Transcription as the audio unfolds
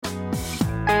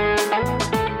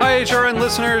HRN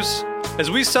listeners.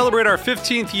 As we celebrate our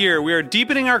 15th year, we are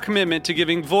deepening our commitment to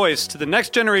giving voice to the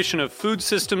next generation of food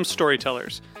systems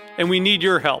storytellers, and we need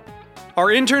your help. Our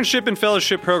internship and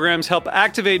fellowship programs help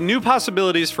activate new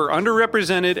possibilities for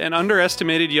underrepresented and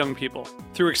underestimated young people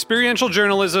through experiential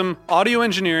journalism, audio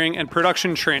engineering, and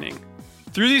production training.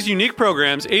 Through these unique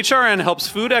programs, HRN helps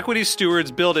food equity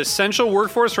stewards build essential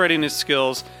workforce readiness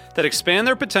skills that expand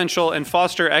their potential and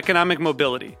foster economic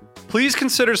mobility. Please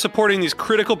consider supporting these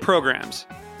critical programs.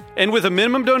 And with a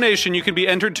minimum donation, you can be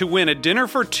entered to win a dinner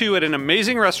for two at an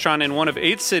amazing restaurant in one of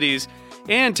 8 cities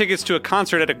and tickets to a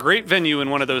concert at a great venue in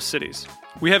one of those cities.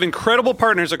 We have incredible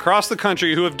partners across the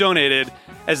country who have donated,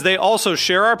 as they also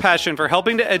share our passion for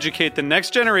helping to educate the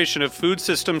next generation of food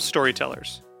systems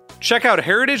storytellers. Check out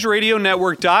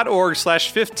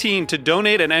heritageradionetwork.org/15 to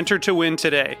donate and enter to win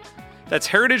today. That's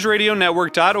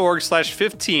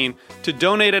heritageradionetwork.org/15 to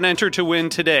donate and enter to win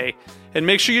today. And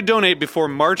make sure you donate before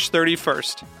March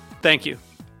 31st. Thank you.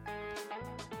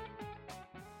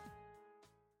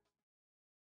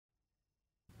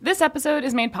 This episode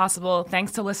is made possible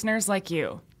thanks to listeners like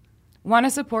you. Want to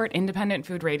support independent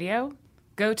food radio?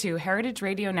 Go to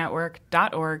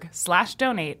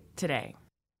heritageradionetwork.org/donate today.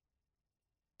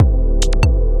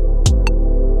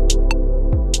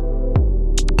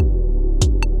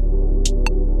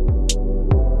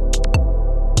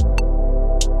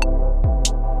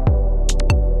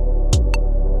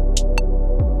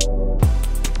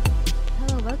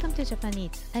 Japan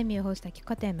Eats. I'm your host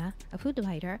Akiko Tema, a food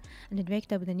writer and the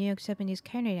director of the New York Japanese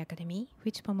Culinary Academy,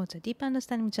 which promotes a deep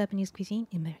understanding of Japanese cuisine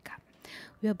in America.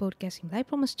 We are broadcasting live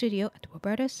from a studio at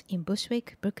Roberta's in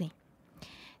Bushwick, Brooklyn.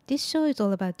 This show is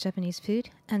all about Japanese food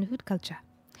and food culture.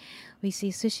 We see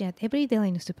sushi at every deli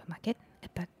in the supermarket,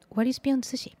 but what is beyond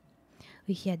sushi?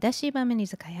 We hear dashi ramen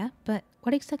izakaya, but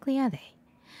what exactly are they?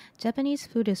 Japanese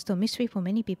food is still a mystery for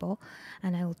many people,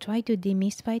 and I will try to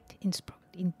demystify it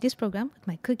in this program with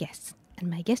my co-guests. And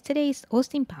my guest today is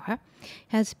Austin Power,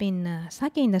 who has been in the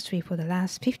sake industry for the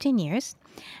last 15 years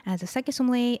as a sake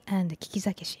sommelier and a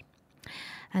kikizakeshi.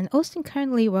 And Austin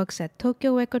currently works at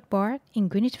Tokyo Record Bar in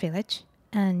Greenwich Village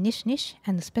and Nish Nish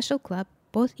and the Special Club,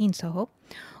 both in Soho,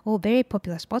 all very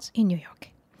popular spots in New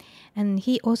York. And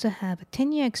he also has a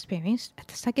 10-year experience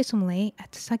as a sake sommelier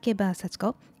at Sake Bar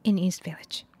Satsuko in East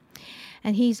Village.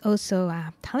 And he's also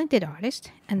a talented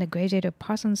artist and a graduate of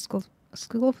Parsons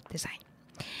School of Design.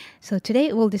 So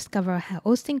today we'll discover how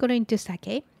Austin got into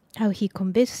sake, how he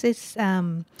convinces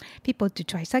people to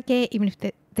try sake even if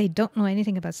they don't know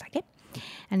anything about sake,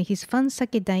 and his fun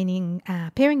sake dining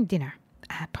pairing dinner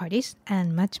parties,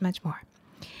 and much, much more.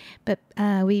 But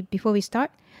before we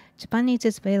start, Japan Eats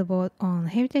is available on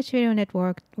Heritage Radio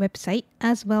Network website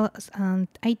as well as on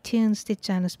iTunes,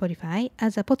 Stitcher, and Spotify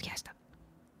as a podcast.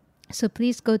 So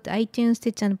please go to iTunes,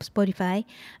 Stitcher, and Spotify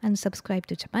and subscribe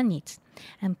to Japan Eats.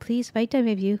 And please write a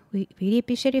review. We really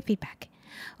appreciate your feedback.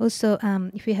 Also,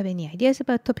 if you have any ideas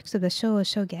about topics of the show or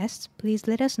show guests, please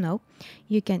let us know.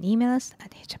 You can email us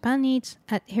at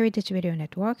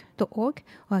japaneats@heritageradionetwork.org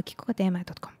or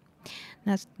akikokotema.com.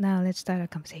 Now let's start our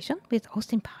conversation with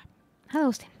Austin Power. Hello,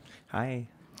 Austin. Hi.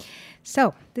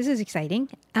 So this is exciting.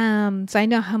 So I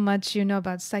know how much you know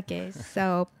about sake.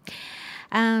 So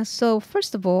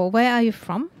first of all, where are you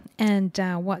from, and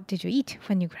what did you eat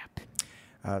when you grew up?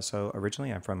 So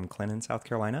originally I'm from Clinton, South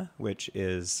Carolina, which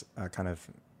is kind of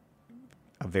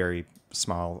a very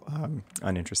small,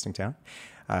 uninteresting town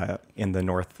in the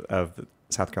north of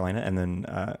South Carolina. And then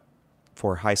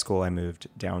for high school, I moved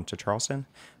down to Charleston,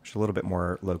 which is a little bit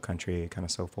more low country, kind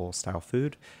of soulful style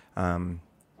food.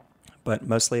 But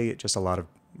mostly just a lot of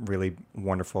really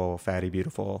wonderful, fatty,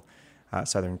 beautiful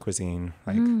Southern cuisine,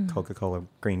 like Coca-Cola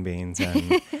green beans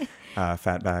and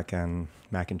fatback and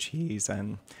mac and cheese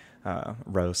and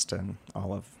roast and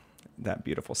all of that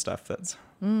beautiful stuff that's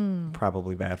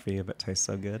probably bad for you but tastes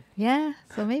so good. Yeah,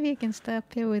 so maybe you can start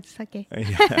here with sake.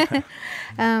 Yeah.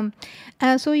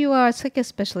 So you are a sake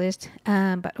specialist,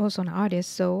 but also an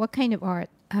artist. So what kind of art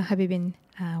have you been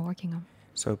working on?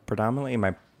 So predominantly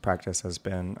my practice has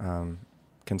been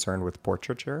concerned with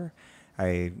portraiture.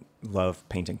 I love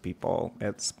painting people.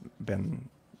 It's been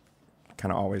kind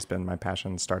of always been my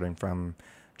passion, starting from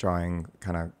drawing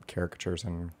kind of caricatures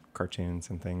and cartoons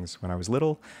and things when I was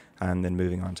little, and then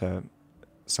moving on to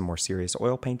some more serious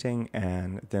oil painting,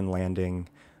 and then landing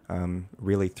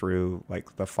really through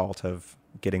like the fault of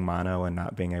getting mono and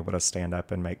not being able to stand up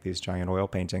and make these giant oil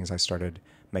paintings. I started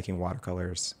making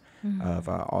watercolors of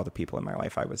all the people in my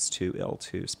life I was too ill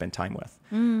to spend time with.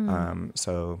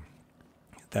 So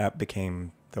that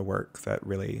became the work that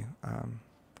really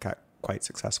got quite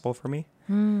successful for me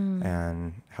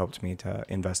and helped me to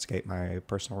investigate my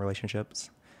personal relationships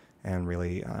and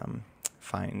really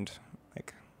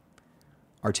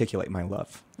articulate my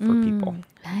love for people.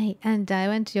 Right. And I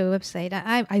went to your website.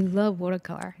 I love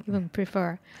watercolor, even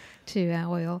prefer to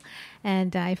oil.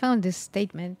 And I found this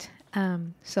statement.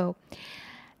 So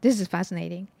this is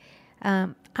fascinating.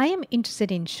 I am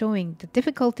interested in showing the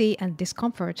difficulty and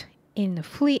discomfort in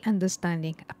fully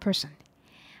understanding a person.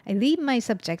 I leave my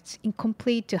subjects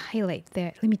incomplete to highlight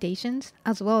their limitations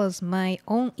as well as my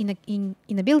own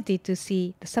inability to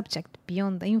see the subject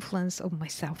beyond the influence of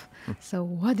myself. So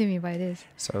what do you mean by this?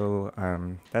 So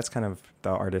that's kind of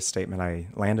the artist statement I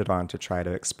landed on to try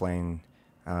to explain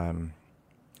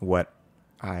what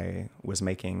I was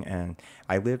making. And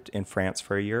I lived in France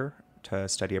for a year to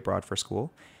study abroad for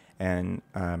school. And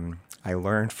I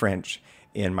learned French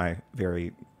in my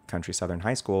very country southern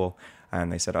high school. And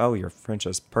they said, "Oh, your French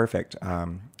is perfect."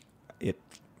 It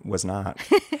was not.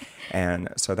 And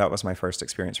so that was my first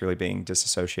experience really being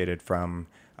disassociated from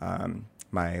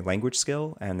my language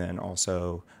skill, and then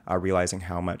also realizing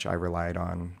how much I relied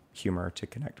on humor to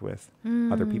connect with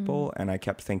other people. And I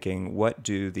kept thinking, what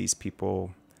do these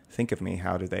people think of me?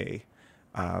 How do they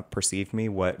perceive me?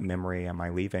 What memory am I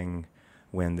leaving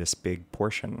when this big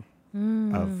portion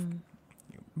of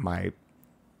my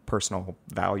personal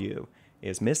value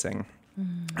is missing?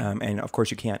 And of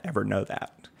course, you can't ever know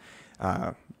that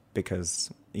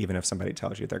because even if somebody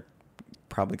tells you, they're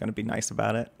probably going to be nice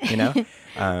about it, you know?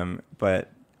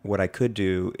 But what I could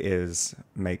do is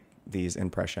make these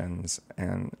impressions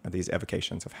and these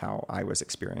evocations of how I was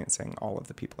experiencing all of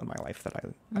the people in my life that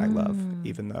I love,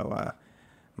 even though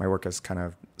my work is kind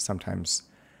of sometimes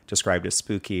described as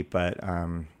spooky. But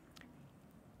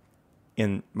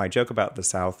in my joke about the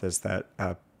South is that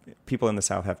people in the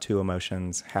South have two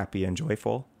emotions, happy and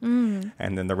joyful.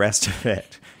 And then the rest of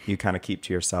it, you kind of keep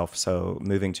to yourself. So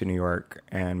moving to New York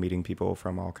and meeting people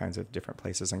from all kinds of different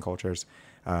places and cultures,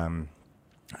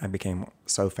 I became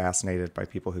so fascinated by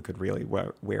people who could really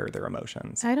wear their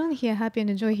emotions. I don't hear happy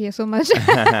and joy here so much.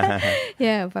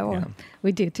 Yeah, but well,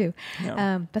 we do too.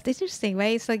 Yeah. But it's interesting,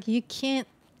 right? It's like you can't,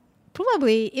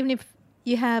 probably, even if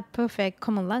you have perfect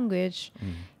common language,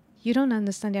 you don't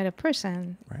understand the other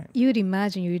person. Right. You'd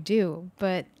imagine you do,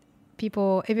 but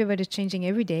everybody's changing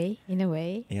every day in a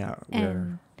way. Yeah,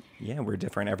 we're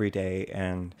different every day,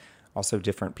 and also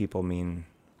different people mean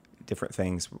different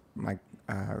things. My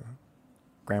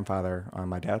grandfather on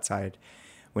my dad's side,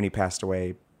 when he passed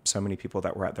away, so many people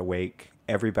that were at the wake,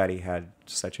 everybody had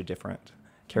such a different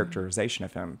characterization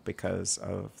of him because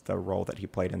of the role that he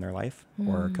played in their life,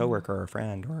 or a coworker, or a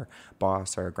friend, or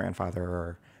boss, or a grandfather,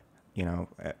 or, you know,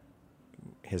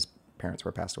 his parents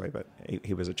were passed away, but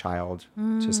he was a child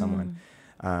to someone.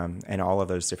 And all of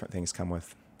those different things come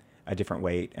with a different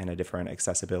weight and a different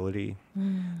accessibility.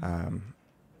 And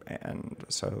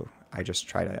so I just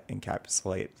try to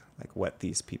encapsulate like what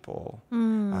these people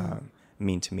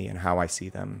mean to me and how I see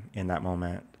them in that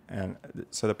moment. And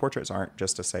so the portraits aren't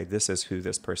just to say, this is who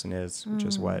this person is, which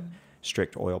is what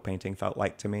strict oil painting felt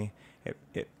like to me.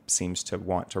 It seems to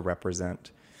want to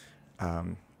represent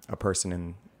a person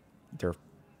in their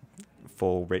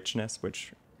full richness,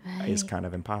 which is kind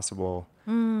of impossible.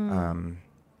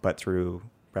 But through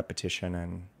repetition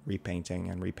and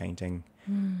repainting,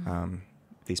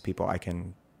 these people, I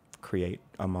can create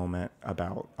a moment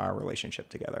about our relationship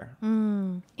together.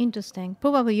 Interesting.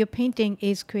 Probably your painting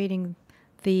is creating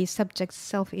the subject's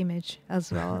self-image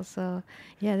as well. So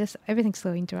yeah, everything's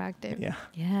so interactive.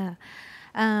 Yeah.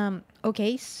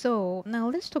 Okay, so now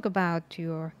let's talk about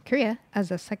your career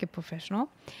as a sake professional.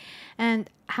 And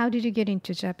how did you get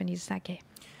into Japanese sake?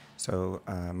 So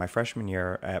my freshman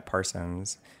year at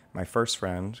Parsons, my first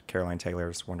friend, Caroline Taylor,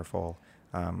 is wonderful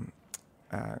kind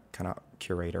of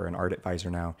curator and art advisor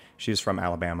now. She's from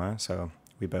Alabama, so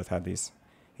we both had these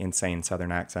insane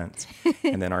Southern accents.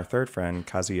 And then our third friend,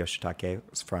 Kazuya Shitake,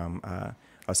 was from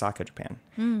Osaka, Japan.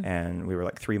 And we were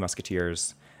like three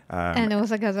musketeers. And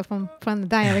Osaka's from the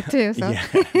dialect too. So.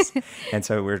 Yes. And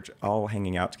so we're all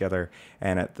hanging out together.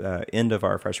 And at the end of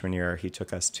our freshman year, he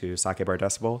took us to Sake Bar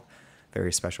Decibel,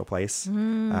 very special place.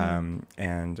 And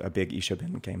a big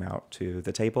Ishobin came out to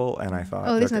the table, and I thought...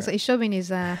 Oh, listen, so Ishobin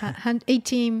is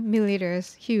 18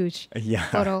 milliliters, huge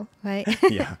bottle, right?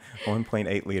 Yeah,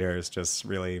 1.8 liters, just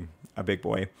really a big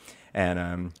boy.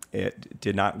 And it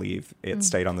did not leave. It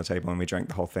stayed on the table, and we drank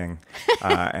the whole thing.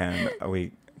 And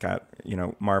we got,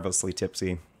 marvelously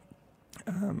tipsy.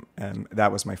 And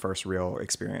that was my first real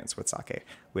experience with sake,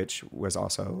 which was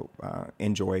also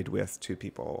enjoyed with two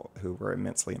people who were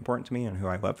immensely important to me and who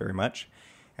I love very much.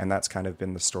 And that's kind of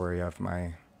been the story of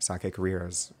my sake career,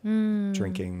 is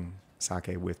drinking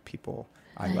sake with people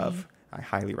I love. I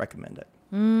highly recommend it.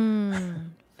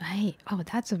 Right. Oh,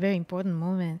 that's a very important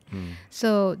moment.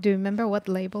 So do you remember what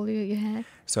label you had?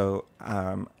 So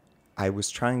I was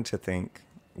trying to think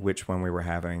which one we were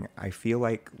having. I feel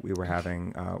like we were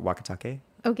having Wakatake,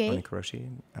 Okay. Onikoroshi,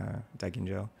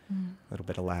 Daiginjo, a little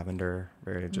bit of lavender,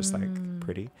 very just like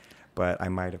pretty. But I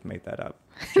might have made that up.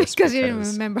 Just 'Cause you didn't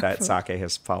remember. That sake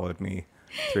has followed me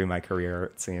through my career,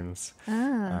 it seems.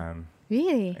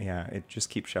 Really? Yeah, it just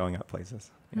keeps showing up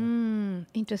places. Yeah.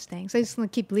 Interesting. So it's going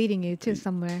to keep leading you to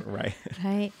somewhere. Right.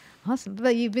 Right. Awesome.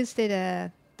 But you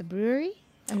visited the brewery?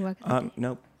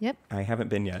 Nope. Yep. I haven't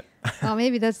been yet. Oh,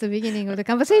 maybe that's the beginning of the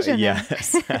conversation. Then.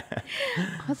 Yes.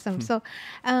 Awesome. So,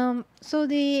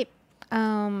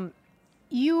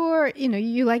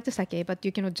 you like the sake, but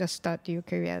you cannot just start your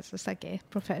career as a sake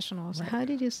professional. So how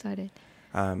did you start it?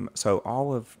 So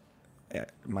all of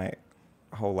my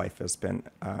whole life has been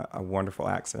a wonderful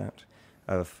accident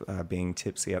of being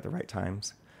tipsy at the right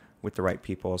times with the right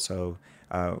people. So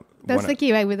that's the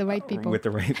key, right? With the right people. With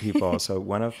the right people. So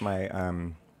one of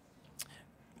my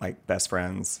best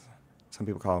friends, some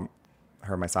people call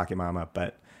her my sake mama,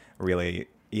 but really,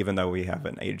 even though we have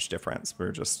an age difference,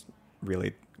 we're just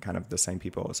really kind of the same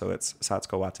people. So it's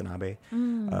Satsuko Watanabe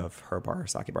of her bar,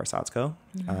 Sake Bar Satsuko,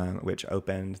 which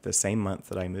opened the same month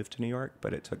that I moved to New York,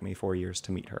 but it took me 4 years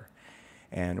to meet her.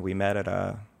 And we met at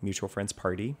a mutual friend's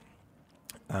party,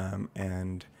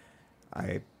 and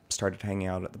I started hanging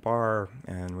out at the bar,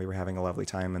 and we were having a lovely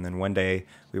time. And then one day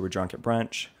we were drunk at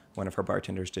brunch. One of her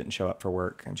bartenders didn't show up for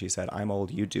work, and she said, "I'm old,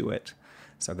 you do it."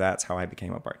 So that's how I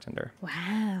became a bartender.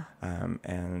 Wow.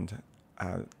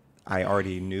 I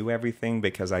already knew everything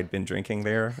because I'd been drinking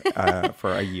there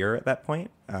for a year at that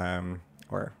point.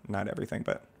 Or not everything,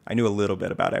 but I knew a little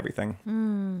bit about everything.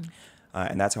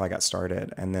 And that's how I got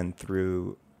started. And then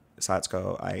through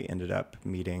Satsuko, I ended up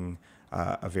meeting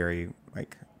a very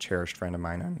cherished friend of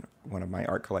mine and one of my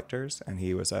art collectors, and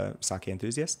he was a sake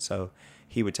enthusiast. So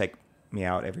he would take me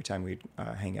out every time we'd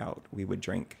hang out. We would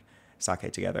drink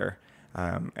sake together.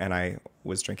 And I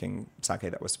was drinking sake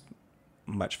that was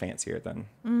much fancier than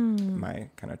my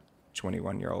kind of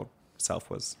 21-year-old self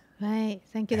was. Right.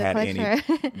 Thank you. Had the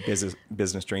any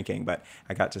business drinking, but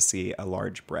I got to see a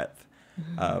large breadth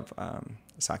of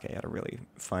sake at a really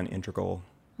fun, integral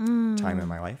time in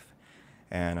my life.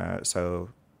 And so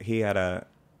he had a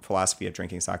philosophy of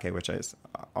drinking sake, which is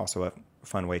also a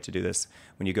fun way to do this.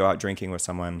 When you go out drinking with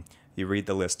someone, you read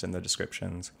the list and the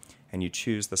descriptions, and you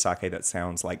choose the sake that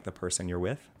sounds like the person you're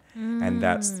with, and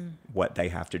that's what they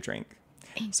have to drink.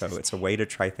 So it's a way to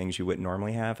try things you wouldn't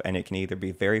normally have, and it can either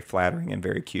be very flattering and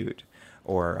very cute,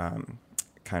 or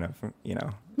kind of,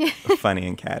 funny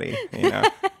and catty,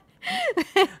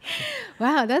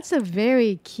 Wow, that's a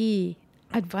very key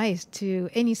advice to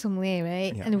any sommelier,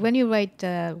 right? Yeah. And when you write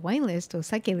a wine list or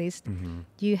sake list,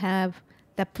 you have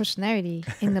that personality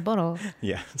in the bottle.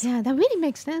 Yes. Yeah, that really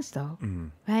makes sense, though,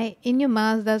 right? In your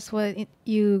mouth, that's what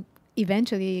you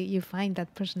eventually find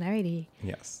that personality.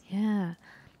 Yes. Yeah.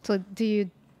 So do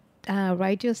you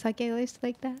write your sake list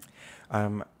like that?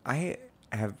 I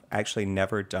have actually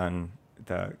never done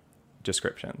the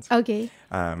descriptions. Okay.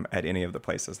 At any of the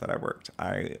places that I worked.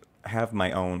 I have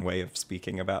my own way of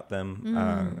speaking about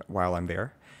them while I'm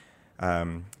there.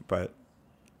 But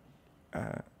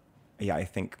I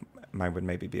think mine would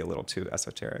maybe be a little too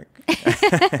esoteric.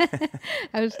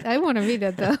 I want to read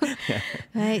that though. Yeah.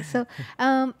 Right. So,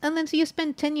 and then so you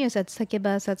spent 10 years at Sake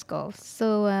Bar Satsuko.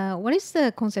 So, what is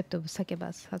the concept of Sake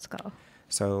Bar Satsuko?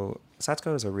 So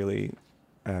Satsuko is a really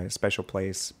special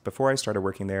place. Before I started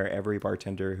working there, every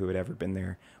bartender who had ever been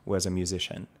there was a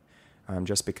musician,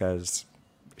 just because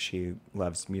she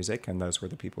loves music, and those were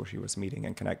the people she was meeting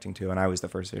and connecting to. And I was the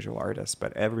first visual artist,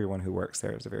 but everyone who works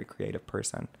there is a very creative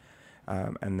person.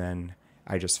 And then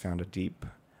I just found a deep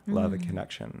love and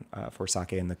connection for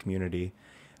sake in the community.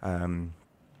 And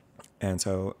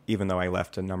so even though I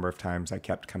left a number of times, I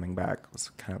kept coming back. It was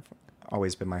kind of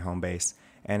always been my home base.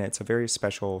 And it's a very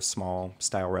special, small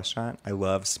style restaurant. I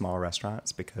love small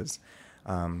restaurants because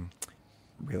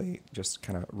really just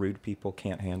kind of rude people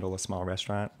can't handle a small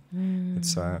restaurant.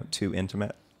 It's too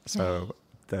intimate. So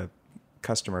the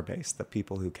customer base, the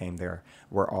people who came there,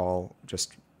 were all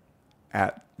just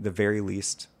at the very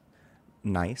least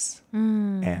nice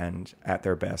and at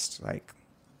their best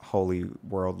wholly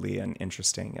worldly and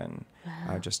interesting, and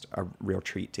just a real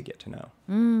treat to get to know.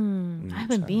 I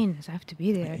haven't been, so I have to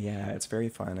be there. Yeah, it's very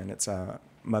fun, and it's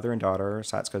mother and daughter.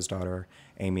 Satsuko's daughter,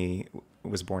 Amy,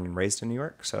 was born and raised in New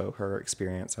York, so her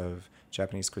experience of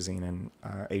Japanese cuisine and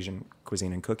Asian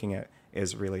cuisine and cooking it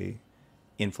is really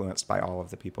influenced by all of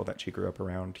the people that she grew up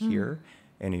around here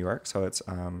in New York. So it's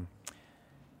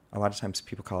a lot of times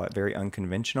people call it very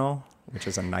unconventional, which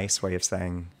is a nice way of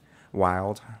saying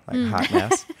wild, like hot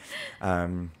mess.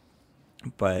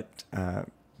 But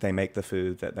they make the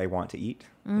food that they want to eat.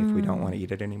 If we don't want to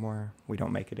eat it anymore, we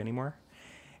don't make it anymore.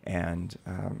 And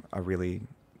a really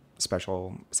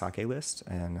special sake list,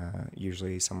 and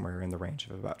usually somewhere in the range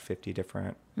of about 50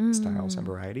 different styles and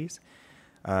varieties.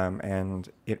 And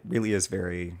it really is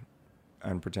very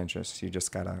unpretentious. You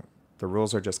just gotta, the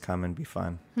rules are just come and be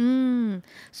fun.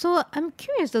 So I'm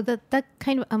curious though, that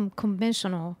kind of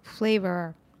conventional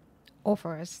flavor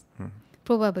offers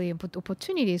probably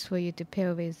opportunities for you to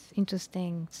pair with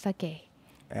interesting sake.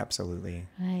 Absolutely.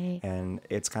 Right. And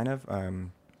it's kind of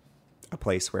a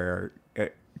place where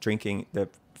drinking, the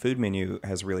food menu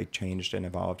has really changed and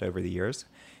evolved over the years.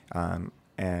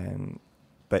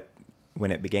 But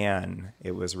when it began,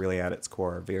 it was really at its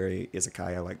core very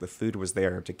izakaya, like the food was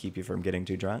there to keep you from getting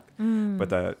too drunk, but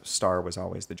the star was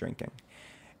always the drinking.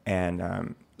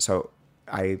 And so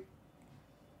I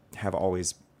have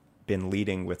always been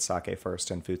leading with sake first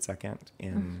and food second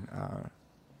in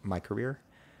my career.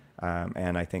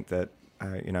 And I think that,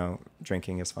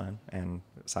 drinking is fun and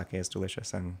sake is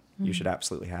delicious and you should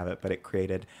absolutely have it. But it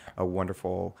created a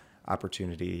wonderful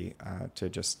opportunity to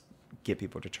just get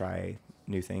people to try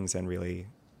new things and really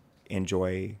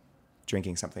enjoy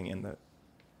drinking something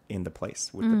in the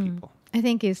place with the people. I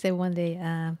think you said one day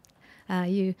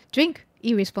you drink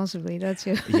irresponsibly. That's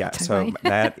your So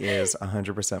that is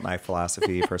 100% my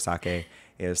philosophy for sake,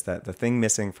 is that the thing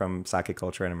missing from sake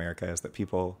culture in America is that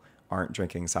people aren't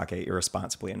drinking sake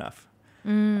irresponsibly enough.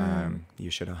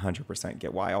 You should 100%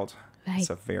 get wild. Right.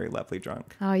 It's a very lovely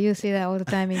drunk. Oh, you see that all the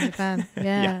time in Japan.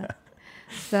 Yeah.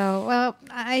 So, well,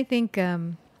 I think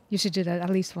you should do that at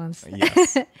least once.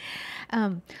 Yes.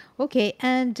 Okay,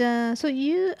 and so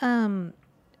you,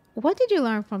 what did you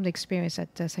learn from the experience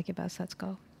at Sake Bar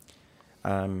Satsuko?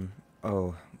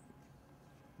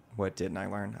 What didn't I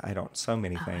learn? So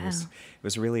many things. Wow. It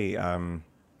was really,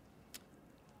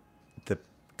 the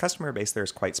customer base there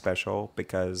is quite special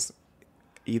because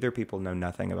either people know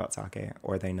nothing about sake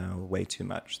or they know way too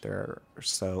much. They're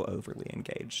so overly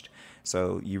engaged.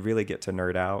 So you really get to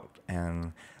nerd out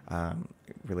and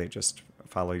really just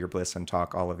follow your bliss and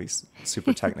talk all of these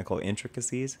super technical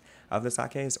intricacies of the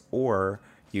sakes, or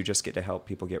you just get to help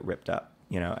people get ripped up,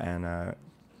 and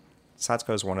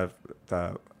Satsuko is one of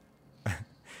the...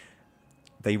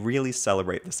 They really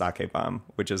celebrate the sake bomb,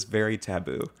 which is very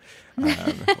taboo.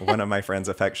 One of my friends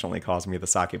affectionately calls me the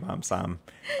sake bomb Sam,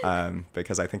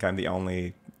 because I think I'm the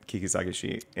only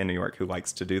kikizagishi in New York who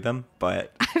likes to do them.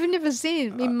 But I've never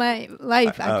seen it in my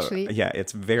life, actually. Yeah,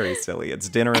 it's very silly. It's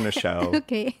dinner and a show.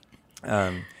 Okay.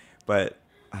 But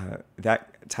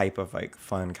that type of like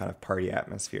fun kind of party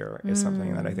atmosphere is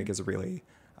something that I think is really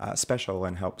special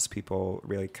and helps people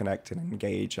really connect and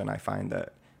engage. And I find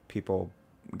that people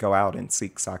go out and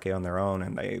seek sake on their own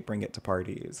and they bring it to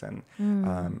parties. And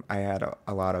I had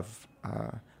a lot of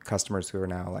customers who are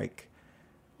now like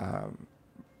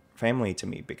family to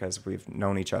me because we've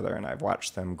known each other and I've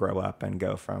watched them grow up and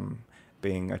go from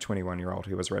being a 21-year-old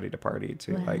who was ready to party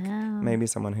to like maybe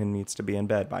someone who needs to be in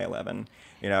bed by 11,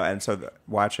 and so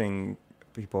watching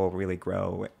people really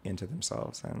grow into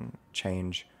themselves and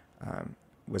change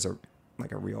was a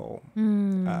real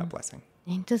blessing.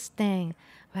 Interesting.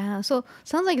 Wow. So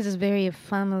sounds like it's a very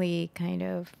family kind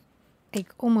of,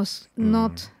 like almost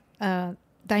not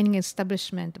dining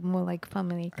establishment, more like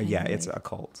family. Yeah, it's a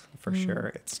cult for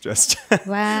sure. It's just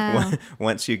wow.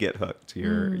 Once you get hooked,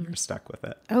 you're stuck with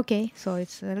it. Okay, so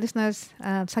it's listeners,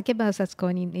 Sake Bar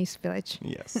Satsuko in East Village.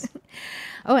 Yes.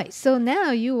 All right. So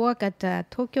now you work at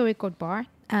Tokyo Record Bar,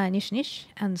 Nish Nish,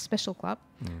 and Special Club,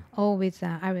 all with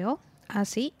Ariel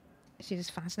Asi. She's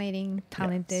fascinating,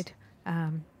 talented.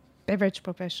 Yes. Beverage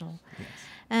professional. Yes.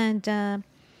 And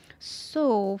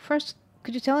so first,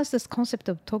 could you tell us this concept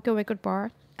of Tokyo Record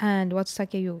Bar and what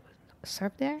sake you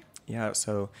serve there? Yeah,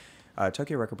 so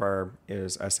Tokyo Record Bar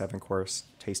is a 7-course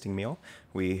tasting meal.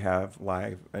 We have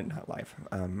vinyl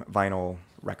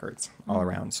records all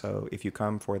around. So if you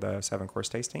come for the 7-course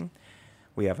tasting,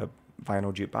 we have a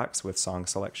vinyl jukebox with song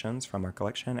selections from our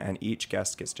collection, and each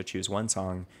guest gets to choose one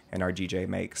song, and our DJ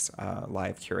makes a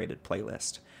live curated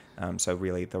playlist. So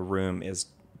really the room is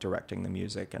directing the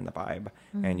music and the vibe,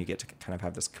 and you get to kind of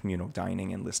have this communal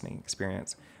dining and listening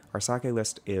experience. Our sake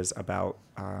list is about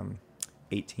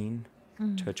 18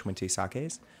 to 20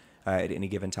 sakes at any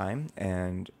given time,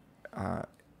 and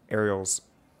Ariel's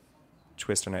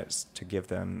twist on it is to give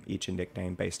them each a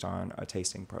nickname based on a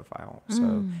tasting profile.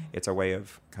 So it's a way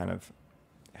of kind of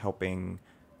helping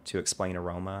to explain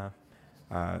aroma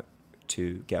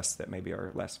to guests that maybe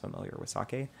are less familiar with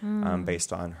sake,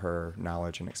 based on her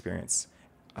knowledge and experience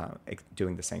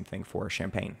doing the same thing for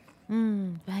champagne.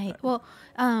 Right. Well,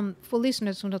 for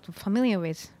listeners who are not familiar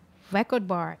with record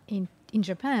bar in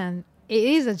Japan, it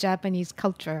is a Japanese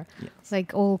culture. Yes.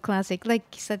 Like all classic, like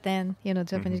Kisaten,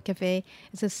 Japanese cafe.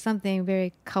 It's just something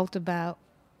very cult about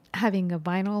having a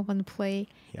vinyl on play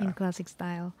in classic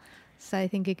style. So I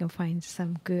think you can find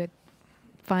some good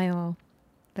vinyl,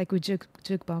 like with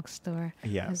jukebox store.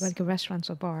 Yes. Like a restaurant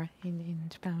or bar in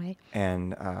Japan, right?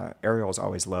 And Ariel's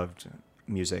always loved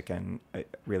music, and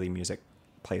really music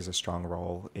plays a strong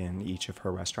role in each of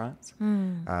her restaurants.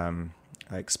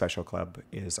 Like Special Club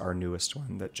is our newest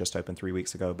one that just opened 3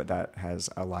 weeks ago, but that has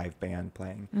a live band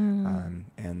playing,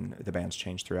 and the bands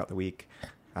change throughout the week.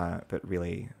 But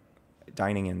really,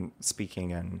 dining and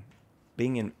speaking and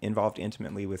being involved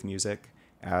intimately with music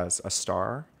as a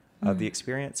star of the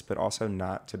experience, but also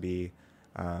not to be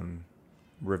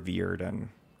revered and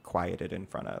quieted in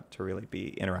front of, to really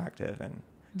be interactive and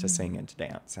to sing and to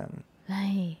dance and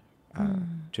Right.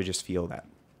 to just feel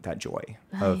that joy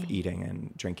of eating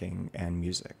and drinking and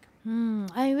music.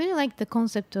 I really like the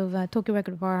concept of Tokyo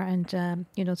Record Bar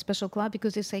and Special Club,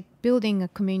 because it's like building a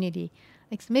community.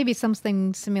 Like maybe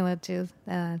something similar to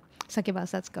Sakeba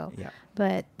Satsuko,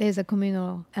 but there's a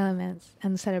communal element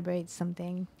and celebrates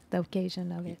something, the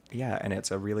occasion of it. Yeah, and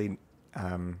it's a really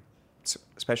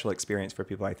special experience for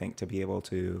people, I think, to be able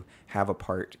to have a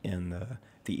part in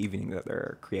the evening that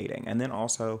they're creating. And then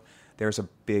also there's a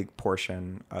big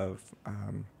portion of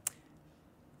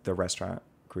the restaurant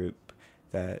group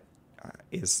that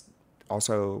is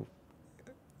also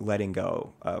letting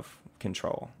go of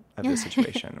control of the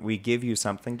situation. We give you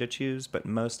something to choose, but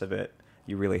most of it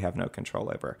you really have no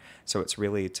control over. So it's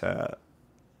really to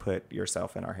put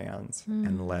yourself in our hands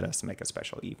and let us make a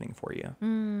special evening for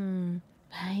you.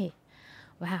 Right.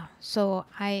 Wow. So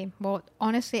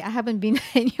honestly, I haven't been to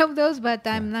any of those, but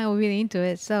I'm now really into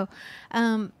it. So,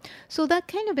 so that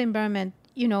kind of environment,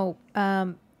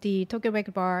 the Tokyo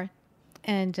Record Bar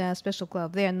and Special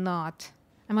Club, they are not.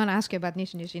 I'm going to ask you about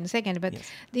Nishi Nishi in a second, but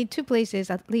the two places,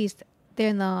 at least,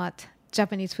 they're not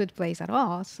Japanese food place at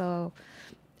all. So,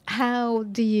 how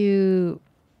do you,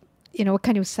 what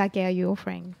kind of sake are you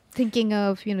offering? Thinking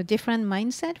of different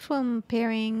mindset from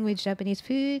pairing with Japanese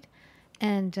food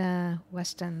and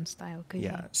Western style cuisine.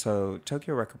 Yeah, so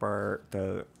Tokyo Record Bar,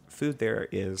 the food there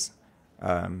is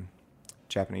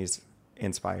Japanese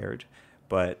inspired,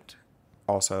 but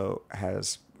also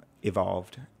has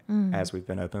evolved as we've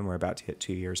been open. We're about to hit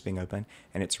 2 years being open,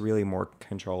 and it's really more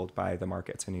controlled by the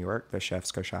markets in New York. The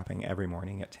chefs go shopping every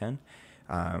morning at 10.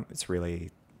 It's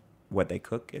really what they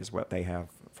cook is what they have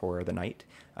for the night.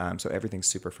 So everything's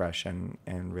super fresh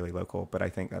and really local, but I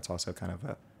think that's also kind of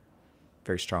a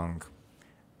very strong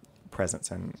presence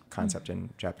and concept in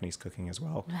Japanese cooking as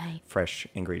well. Right. Fresh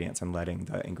ingredients and letting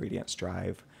the ingredients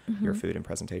drive your food and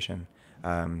presentation.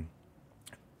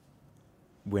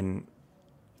 When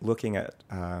looking at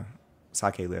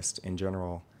sake list in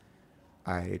general,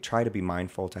 I try to be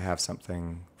mindful to have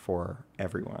something for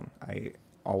everyone. I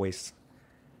always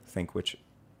think, which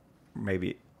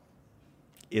maybe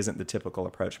isn't the typical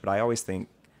approach, but I always think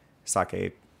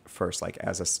sake first, like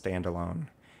as a standalone.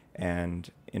 And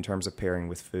in terms of pairing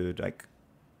with food, like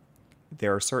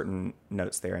there are certain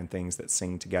notes there and things that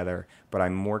sing together, but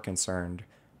I'm more concerned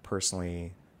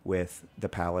personally with the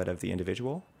palate of the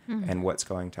individual and what's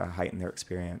going to heighten their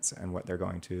experience and what they're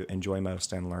going to enjoy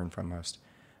most and learn from most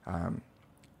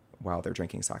while they're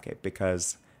drinking sake.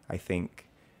 Because I think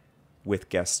with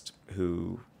guests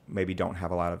who maybe don't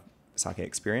have a lot of sake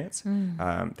experience,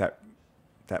 that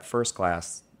first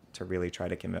glass to really try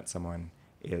to convince someone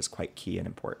is quite key and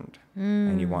important,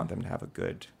 and you want them to have a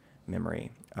good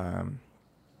memory. I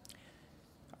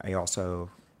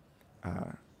also,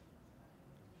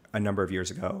 a number of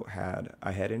years ago, had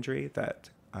a head injury that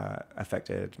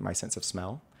affected my sense of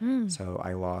smell. So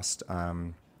I lost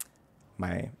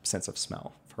my sense of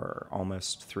smell for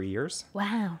almost 3 years.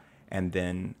 Wow. And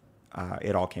then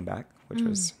it all came back, which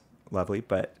was lovely.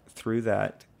 But through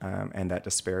that and that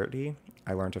disparity,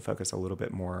 I learned to focus a little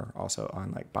bit more also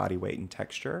on like body weight and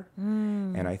texture.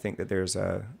 And I think that there's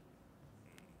a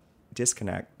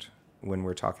disconnect when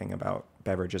we're talking about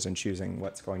beverages and choosing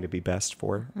what's going to be best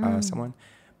for someone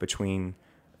between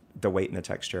the weight and the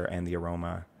texture and the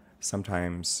aroma.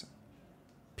 Sometimes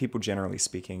people, generally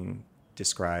speaking,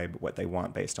 describe what they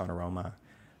want based on aroma,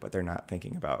 but they're not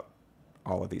thinking about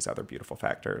all of these other beautiful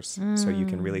factors. So you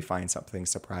can really find something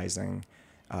surprising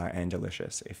and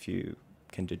delicious if you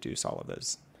can deduce all of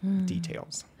those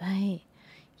details. Right.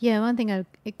 Yeah, one thing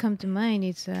it come to mind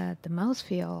is the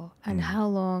mouthfeel and how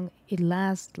long it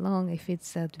lasts long if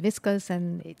it's viscous,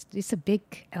 and it's a big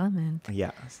element.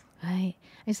 Yes. Right.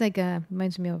 It's like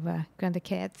reminds me of Grant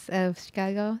Katz of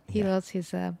Chicago. He lost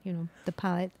his, the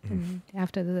palate and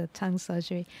after the tongue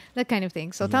surgery, that kind of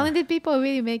thing. So talented people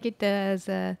really make it as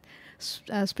a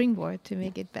springboard to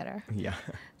make it better. Yeah.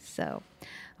 So,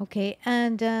 okay.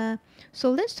 And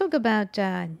so let's talk about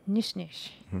Nish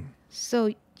Nish.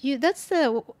 So it's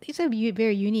a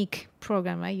very unique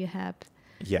program, right? You have.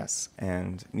 Yes.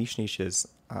 And Nish Nish is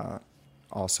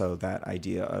also that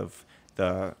idea of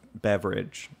the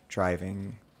beverage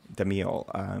driving the meal.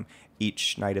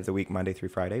 Each night of the week, Monday through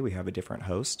Friday, we have a different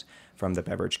host from the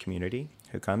beverage community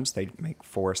who comes. They make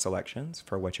 4 selections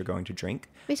for what you're going to drink.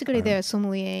 Basically, there are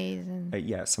sommeliers. And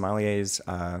Sommeliers,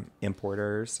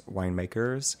 importers,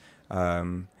 winemakers,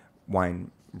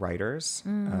 wine writers,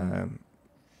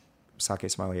 sake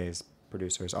sommeliers,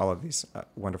 producers, all of these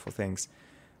wonderful things.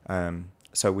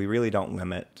 So we really don't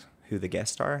limit who the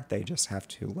guests are. They just have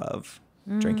to love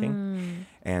drinking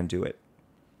and do it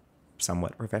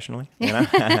somewhat professionally.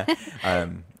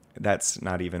 That's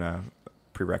not even a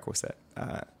prerequisite.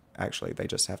 Actually, they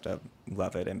just have to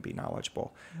love it and be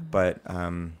knowledgeable. But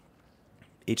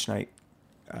each night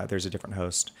there's a different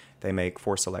host. They make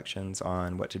 4 selections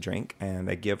on what to drink, and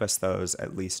they give us those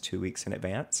at least 2 weeks in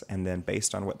advance. And then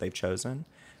based on what they've chosen,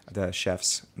 the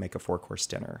chefs make a 4-course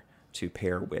dinner to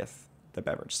pair with the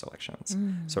beverage selections.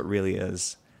 So it really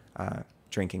is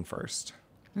drinking first,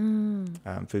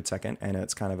 food second, and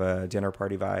it's kind of a dinner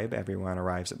party vibe. Everyone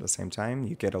arrives at the same time.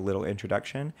 You get a little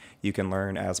introduction. You can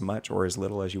learn as much or as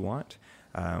little as you want.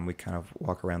 We kind of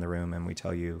walk around the room and we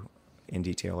tell you in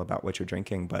detail about what you're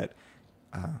drinking, but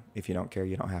if you don't care,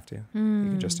 you don't have to. You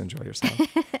can just enjoy yourself.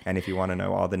 And if you want to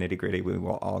know all the nitty-gritty, we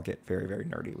will all get very, very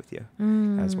nerdy with you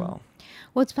as well.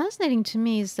 What's fascinating to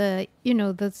me is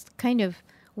this kind of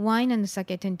wine and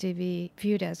sake tend to be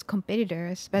viewed as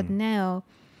competitors, but now,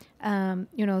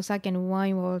 sake and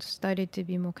wine world started to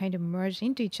be more kind of merged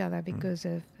into each other because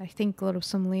of, I think, a lot of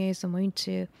sommeliers are more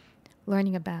into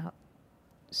learning about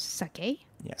sake.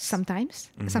 Yes.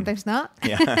 Sometimes not.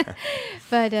 Yeah.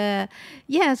 But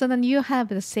so then you have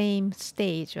the same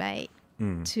stage, right?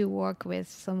 To work with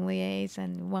sommeliers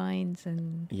and wines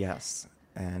and. Yes,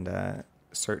 and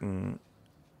certain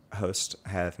hosts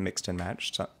have mixed and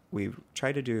matched. So we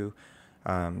try to do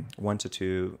 1 to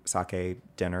 2 sake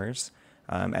dinners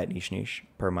at Nish Nish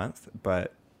per month,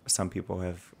 but some people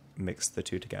have mixed the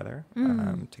 2 together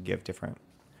to give different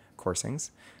coursings.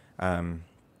 And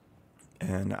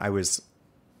I was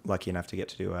lucky enough to get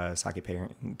to do a sake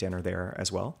pairing dinner there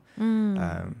as well,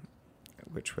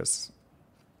 which was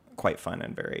quite fun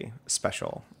and very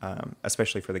special,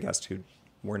 especially for the guests who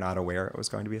were not aware it was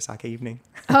going to be a sake evening.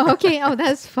 Oh, okay. Oh,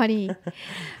 that's funny.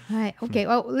 Right. Okay.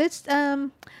 Well, let's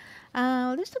talk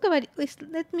about.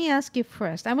 Let me ask you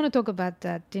first. I want to talk about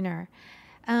dinner,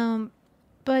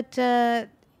 but the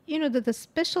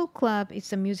special club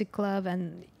is a music club,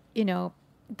 and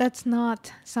that's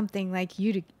not something like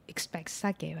you'd expect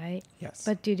sake, right? Yes.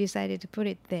 But you decided to put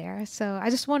it there, so I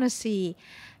just want to see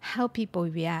how people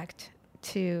react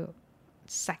to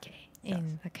sake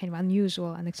in a kind of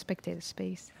unusual, unexpected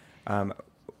space.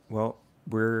 Well,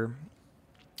 we're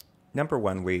number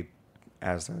one. We,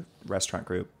 as a restaurant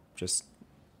group, just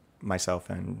myself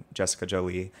and Jessica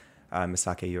Jolie, Miss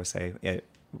Sake USA.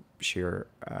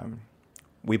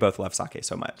 We both love sake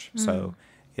so much, so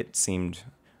it seemed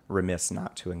remiss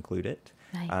not to include it.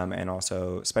 Right. And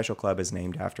also, Special Club is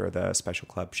named after the Special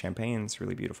Club champagnes,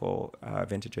 really beautiful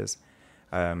vintages.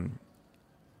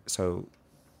 So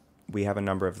we have a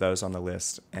number of those on the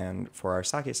list, and for our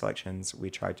sake selections, we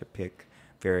tried to pick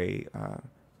very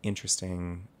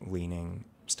interesting, leaning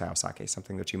style sake,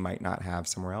 something that you might not have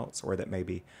somewhere else, or that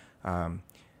maybe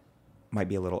might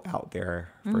be a little out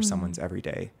there for someone's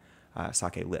everyday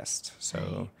sake list.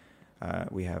 So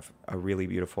we have a really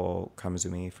beautiful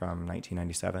Kamizumi from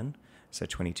 1997. It's a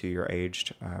 22-year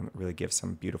aged, really gives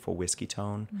some beautiful whiskey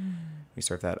tone. We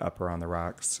serve that upper on the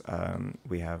rocks.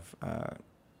 We have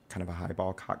kind of a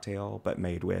highball cocktail, but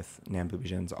made with Nambu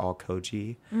Bijin's all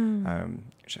koji.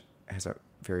 Which has a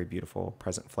very beautiful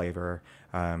present flavor.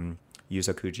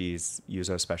 Yuzo Kuji's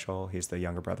Yuzo Special. He's the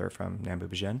younger brother from Nambu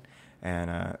Bijin.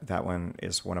 And that one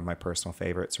is one of my personal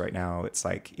favorites right now. It's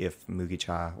like if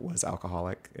Mugicha was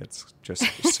alcoholic. It's just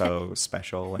so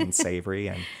special and savory.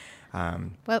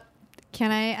 And well,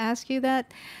 can I ask you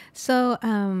that? So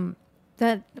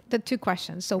the 2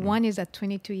 questions. So one is a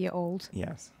 22-year-old.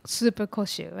 Yes. Super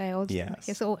koshu, right? Yes.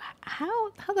 Okay, so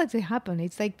how does it happen?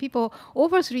 It's like people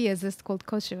over 3 years is called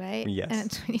koshu, right? Yes.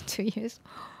 And 22 years.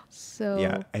 So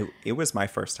yeah, it was my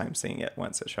first time seeing it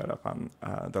once it showed up on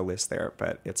the list there,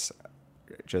 but it's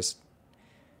just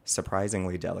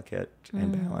surprisingly delicate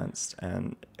and balanced,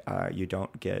 and you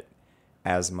don't get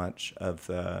as much of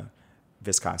the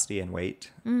viscosity and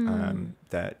weight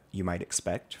that you might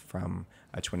expect from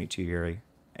a 22-year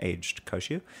aged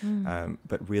Koshu,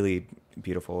 but really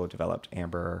beautiful developed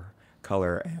amber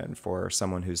color. And for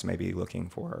someone who's maybe looking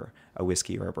for a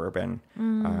whiskey or a bourbon,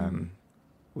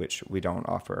 which we don't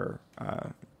offer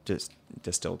just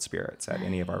distilled spirits at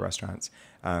any of our restaurants,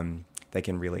 they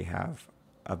can really have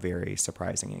a very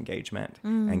surprising engagement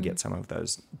and get some of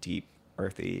those deep,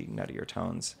 earthy, nuttier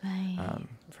tones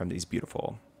from these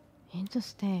beautiful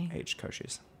Interesting. aged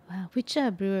Koshus. Wow. Which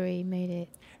brewery made it?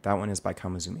 That one is by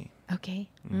Kamizumi. Okay.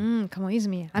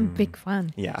 Kamizumi. I'm a big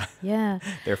fan. Yeah. Yeah.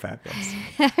 They're fabulous.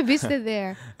 I visited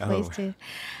their place too.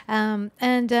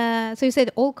 So you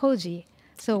said all koji.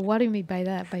 So what do you mean by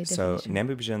that, by So definition?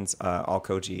 Nambubujin's all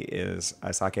koji is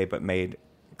a sake, but made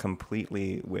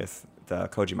completely with the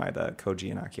kojimai, the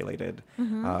koji inoculated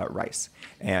rice.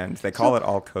 And they call it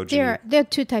all koji. There are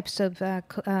two types of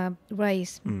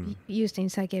rice used in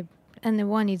sake. And the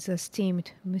one is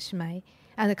steamed mushimai,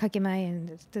 and the kakemai,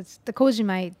 and the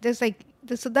kojimai.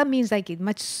 So that means like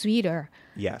much sweeter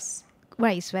Yes.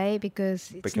 rice, right? Because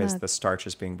The starch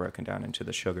is being broken down into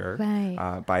the sugar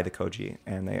by the koji.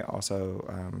 And they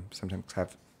also sometimes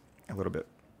have a little bit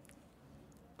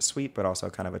sweet, but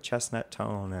also kind of a chestnut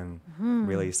tone and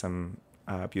really some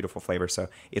beautiful flavor. So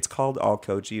it's called all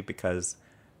koji because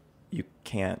you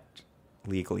can't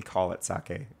legally call it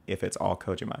sake if it's all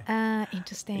kojimai.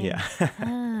 Interesting. Yeah.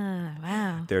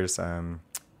 Wow. There's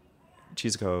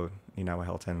Chizuko Inawa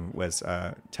Hilton was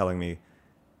telling me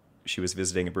she was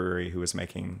visiting a brewery who was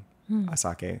making a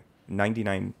sake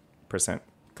 99%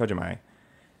 kojimai.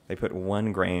 They put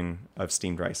 1 grain of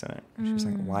steamed rice in it. She was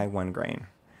like, why 1 grain?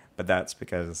 But that's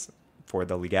because for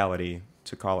the legality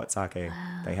to call it sake,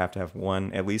 they have to have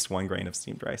at least 1 grain of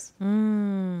steamed rice.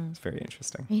 It's very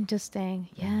interesting. Interesting.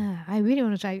 Yeah, I really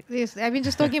want to try this. I've been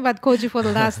just talking about koji for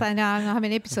the last, I don't know how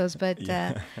many episodes, but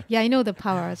I know the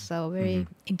power, so very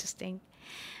interesting.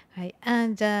 Right.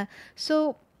 And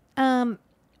so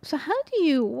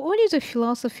what is the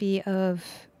philosophy of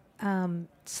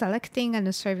selecting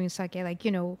and serving sake? Like,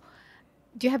 do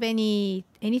you have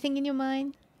anything in your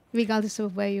mind, regardless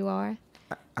of where you are?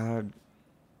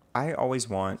 I always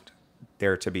want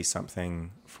there to be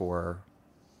something for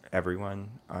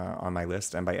everyone on my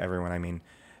list. And by everyone, I mean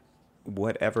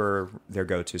whatever their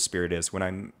go-to spirit is. When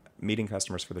I'm meeting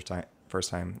customers for the first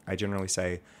time, I generally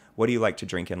say, what do you like to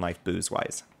drink in life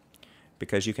booze-wise?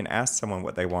 Because you can ask someone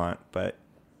what they want, but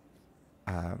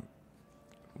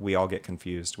we all get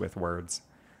confused with words.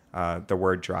 The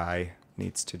word dry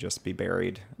needs to just be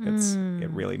buried.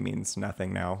 It really means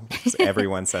nothing now.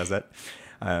 Everyone says it.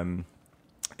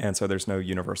 And so there's no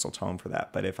universal tone for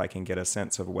that. But if I can get a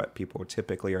sense of what people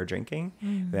typically are drinking,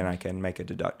 then I can make a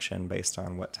deduction based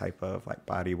on what type of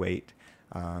body weight,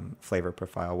 flavor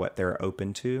profile, what they're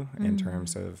open to in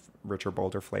terms of richer,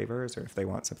 bolder flavors, or if they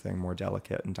want something more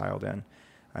delicate and dialed in.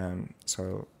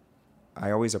 So I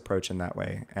always approach in that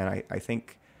way. And I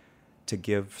think to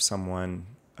give someone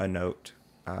a note,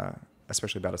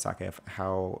 especially about a sake, of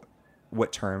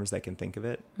what terms they can think of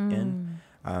it in,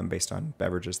 based on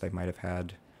beverages they might have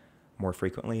had more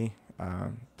frequently.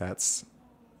 That's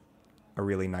a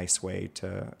really nice way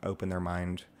to open their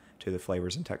mind to the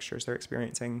flavors and textures they're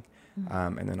experiencing,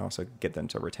 and then also get them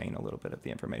to retain a little bit of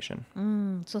the information.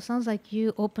 So it sounds like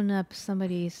you open up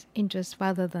somebody's interest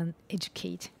rather than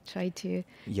educate, try to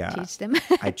teach them.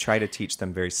 I try to teach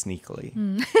them very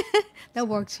sneakily. That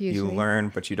works usually. You learn,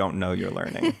 but you don't know you're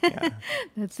learning. Yeah.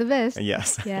 That's the best.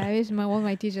 Yes. Yeah, I wish all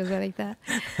my teachers are like that.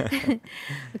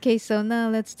 Okay, so now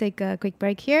let's take a quick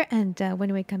break here. And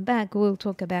when we come back, we'll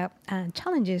talk about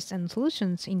challenges and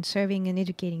solutions in serving and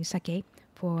educating sake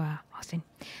for Austin.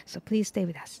 So please stay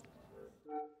with us.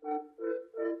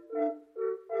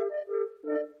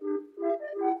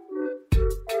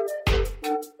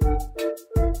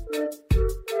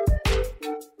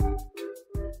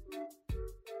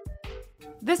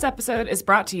 This episode is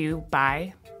brought to you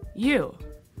by you.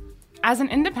 As an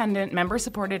independent,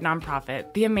 member-supported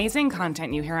nonprofit, the amazing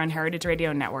content you hear on Heritage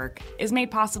Radio Network is made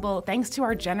possible thanks to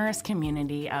our generous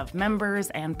community of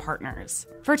members and partners.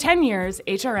 For 10 years,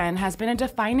 HRN has been a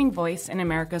defining voice in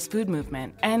America's food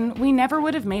movement, and we never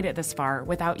would have made it this far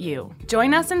without you.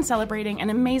 Join us in celebrating an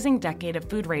amazing decade of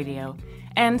food radio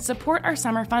and support our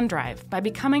summer fund drive by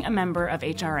becoming a member of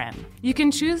HRN. You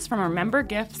can choose from our member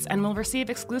gifts and will receive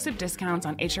exclusive discounts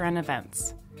on HRN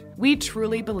events. We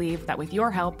truly believe that with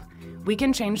your help, we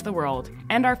can change the world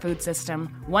and our food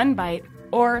system one bite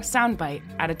or sound bite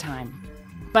at a time.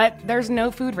 But there's no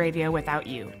food radio without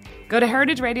you. Go to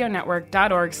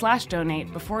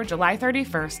heritageradionetwork.org/donate before July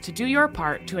 31st to do your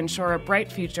part to ensure a bright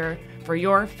future for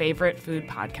your favorite food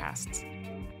podcasts.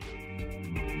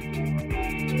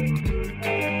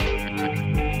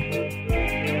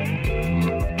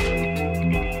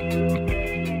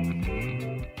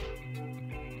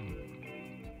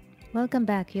 Welcome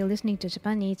back. You're listening to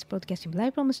Japan Eats, broadcasting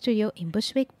live from a studio in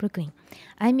Bushwick, Brooklyn.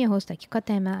 I'm your host, Akiko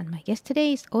Katayama, and my guest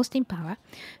today is Austin Power,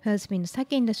 who has been in the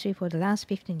sake industry for the last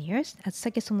 15 years as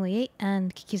sake sommelier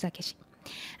and kikizakeshi.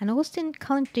 And Austin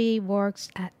currently works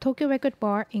at Tokyo Record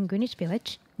Bar in Greenwich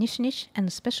Village, Nish Nish, and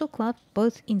a special club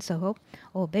both in Soho,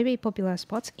 all very popular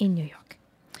spots in New York.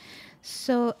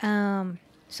 So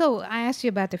I asked you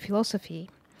about the philosophy,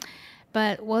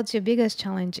 but what's your biggest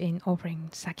challenge in offering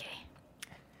sake?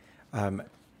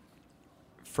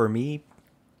 For me,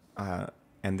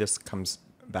 and this comes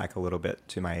back a little bit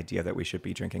to my idea that we should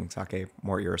be drinking sake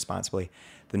more irresponsibly,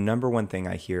 the number one thing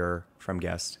I hear from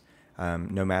guests,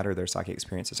 no matter their sake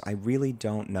experiences, I really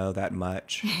don't know that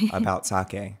much about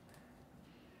sake.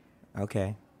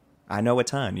 Okay. I know a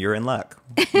ton. You're in luck.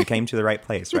 You came to the right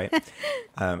place, right?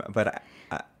 But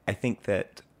I think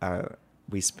that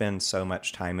we spend so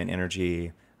much time and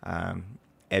energy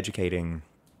educating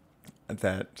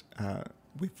that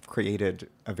we've created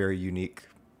a very unique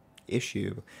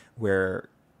issue where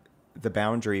the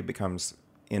boundary becomes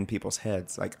in people's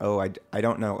heads like, oh, I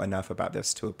don't know enough about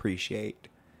this to appreciate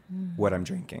what I'm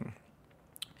drinking.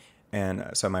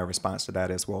 And so my response to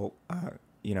that is, well,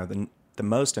 the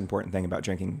most important thing about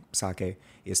drinking sake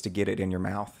is to get it in your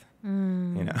mouth.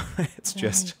 It's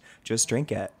just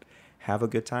drink it, have a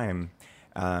good time.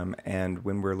 And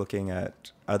when we're looking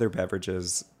at other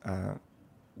beverages,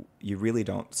 you really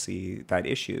don't see that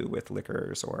issue with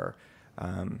liquors or,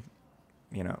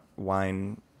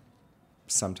 wine.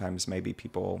 Sometimes maybe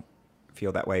people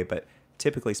feel that way, but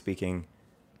typically speaking,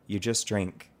 you just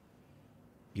drink.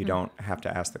 You don't have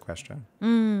to ask the question.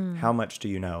 How much do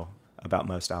you know about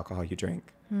most alcohol you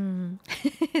drink?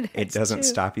 It doesn't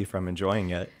stop you from enjoying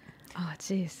it. Oh,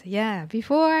 jeez. Yeah.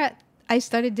 Before I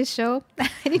started this show,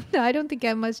 I don't think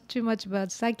I know too much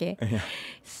about sake. Yeah.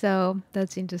 So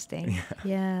that's interesting.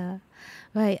 Yeah.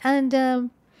 Right. And,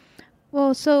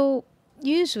 so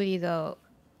usually though,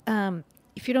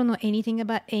 if you don't know anything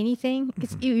about anything,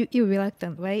 it's you're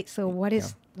reluctant, right? So what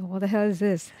the hell is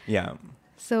this? Yeah.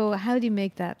 So how do you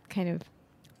make that kind of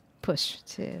push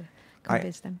to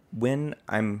convince them? When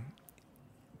I'm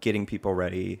getting people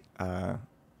ready to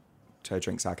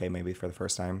drink sake maybe for the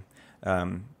first time,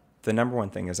 the number one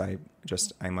thing is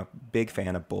I'm a big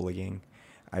fan of bullying.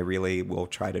 I really will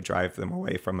try to drive them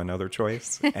away from another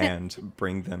choice and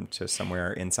bring them to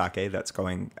somewhere in sake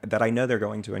that I know they're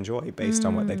going to enjoy based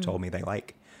on what they've told me they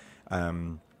like.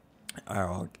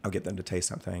 I'll get them to taste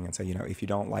something and say, if you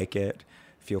don't like it,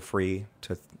 feel free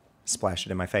to splash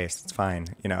it in my face. It's fine,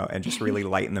 and just really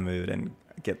lighten the mood and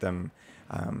get them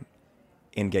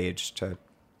engaged to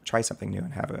try something new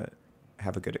and have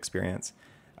a good experience.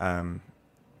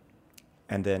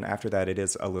 And then after that, it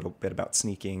is a little bit about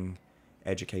sneaking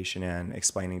education in,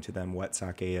 explaining to them what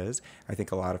sake is. I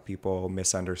think a lot of people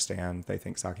misunderstand. They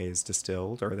think sake is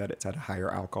distilled or that it's at a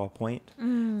higher alcohol point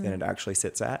than it actually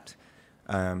sits at.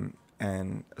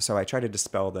 And so I try to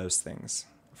dispel those things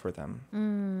for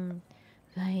them.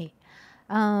 Right.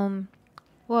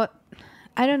 Well,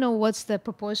 I don't know what's the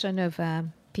proportion of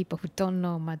people who don't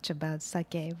know much about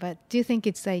sake, but do you think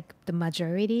it's like the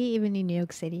majority, even in New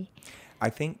York City? I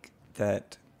think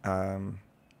that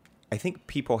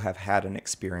people have had an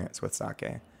experience with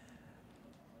sake.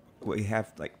 We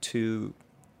have like two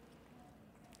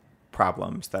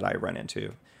problems that I run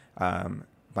into.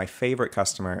 My favorite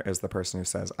customer is the person who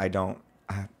says, I don't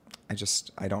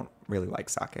really like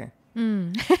sake.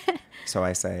 So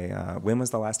I say, when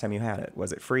was the last time you had it?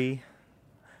 Was it free?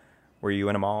 Were you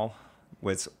in a mall?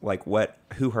 Was like,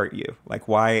 who hurt you? Like,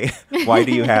 why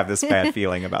do you have this bad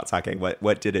feeling about sake?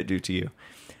 What did it do to you?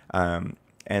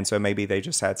 And so maybe they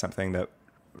just had something that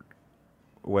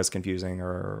was confusing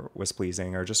or was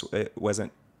pleasing or just it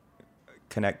wasn't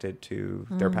connected to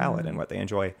their palate and what they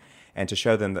enjoy. And to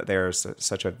show them that there's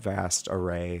such a vast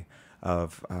array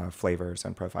of flavors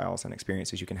and profiles and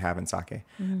experiences you can have in sake.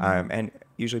 And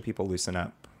usually people loosen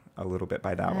up a little bit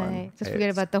by that one. Just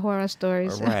forget about the horror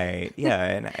stories. Right. Yeah.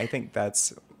 And I think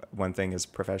that's one thing as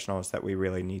professionals that we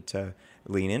really need to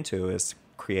lean into is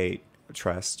create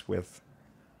trust with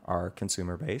our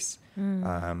consumer base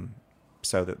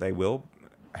so that they will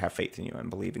have faith in you and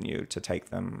believe in you to take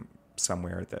them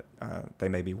somewhere that they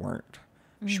maybe weren't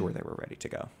sure they were ready to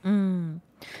go.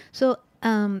 So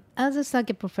as a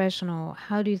sake professional,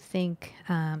 how do you think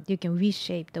you can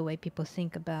reshape the way people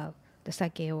think about the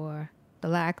sake or the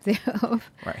lack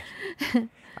thereof. Right.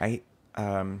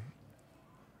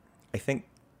 I think,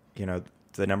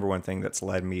 the number one thing that's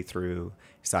led me through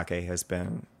sake has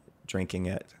been drinking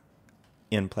it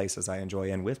in places I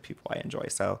enjoy and with people I enjoy.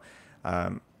 So,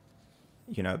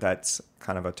 that's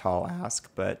kind of a tall ask,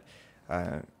 but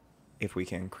if we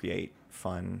can create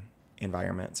fun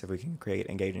environments, if we can create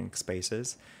engaging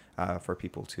spaces for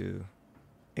people to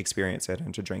experience it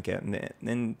and to drink it, and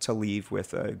then to leave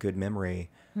with a good memory,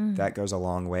 that goes a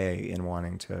long way in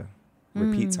wanting to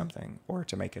repeat something or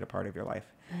to make it a part of your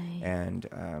life. Right. And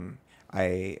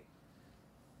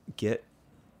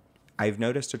I've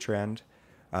noticed a trend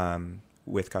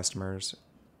with customers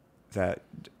that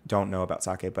don't know about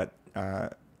sake, but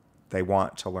they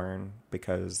want to learn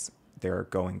because they're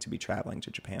going to be traveling to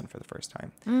Japan for the first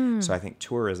time. So I think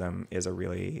tourism is a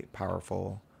really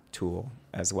powerful tool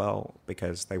as well,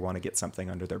 because they want to get something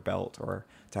under their belt or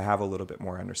to have a little bit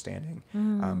more understanding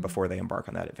before they embark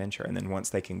on that adventure. And then once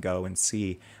they can go and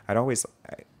see, I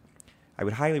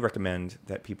would highly recommend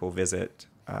that people visit,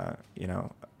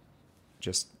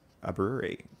 just a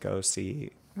brewery, go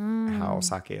see how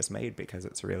sake is made, because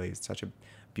it's really such a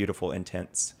beautiful,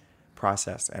 intense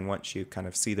process. And once you kind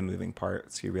of see the moving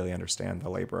parts, you really understand the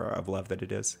labor of love that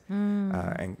it is,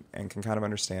 and can kind of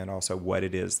understand also what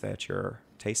it is that you're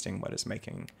tasting, what is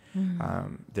making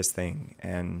this thing.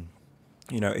 And,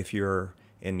 if you're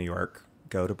in New York,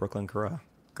 go to Brooklyn Kura,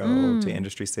 go to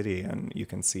Industry City, and you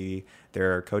can see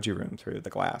their koji room through the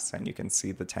glass, and you can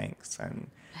see the tanks and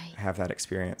have that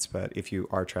experience. But if you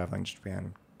are traveling to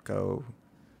Japan, go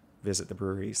visit the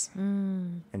breweries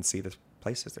and see the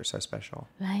places. They're so special.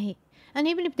 Right. And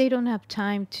even if they don't have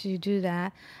time to do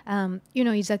that,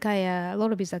 izakaya, a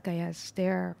lot of izakayas,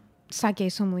 their sake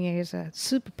sommeliers are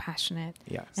super passionate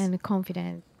and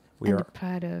confident and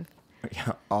proud of.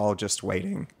 Yeah, all just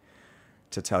waiting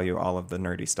to tell you all of the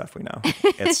nerdy stuff we know.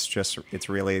 It's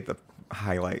really the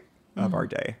highlight of our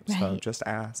day. So just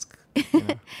ask.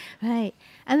 Right.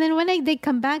 And then when they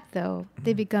come back, though,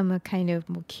 they become a kind of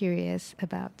more curious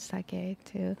about sake,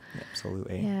 too.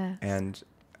 Absolutely. Yeah. And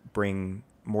bring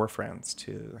more friends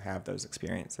to have those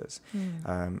experiences.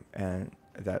 And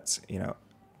that's,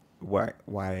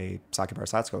 why Sake Bar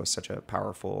Satsuko is such a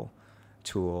powerful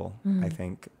tool, I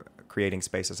think, creating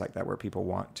spaces like that where people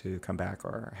want to come back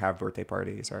or have birthday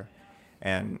parties,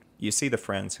 and you see the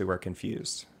friends who are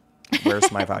confused. Where's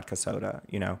my vodka soda?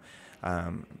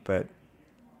 But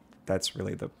that's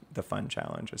really the fun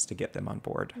challenge, is to get them on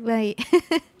board. Right.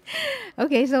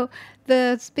 Okay, so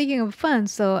speaking of fun,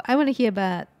 so I want to hear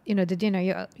about the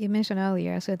dinner you mentioned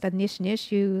earlier. So at Nish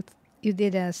Nish, you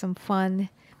did some fun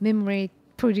memory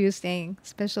producing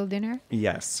special dinner.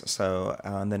 Yes. So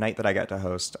on the night that I got to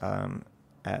host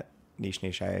at Nish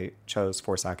Nish, I chose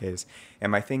 4 sakes,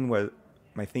 and my theme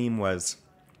was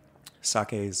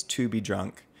sakes to be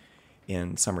drunk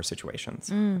in summer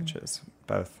situations, which is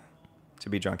both to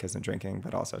be drunk as in drinking,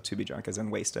 but also to be drunk as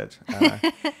in wasted.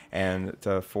 And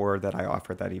the 4 that I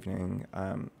offered that evening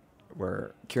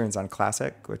were Kirinzan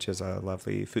Classic, which is a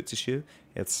lovely futsushu.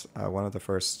 It's one of the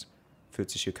first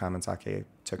futsushu kamen sake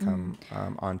to come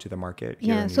onto the market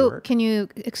here in New York. Can you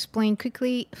explain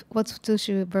quickly what's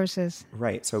futsushu versus...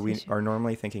 Right, so we are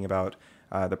normally thinking about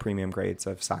the premium grades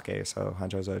of sake, so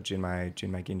Hanjozo, Jinmai,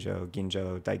 Jinmai Ginjo,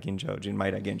 Ginjo, Daiginjo,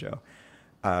 Jinmai Daiginjo.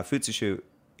 Futsushu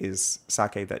is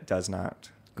sake that does not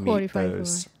meet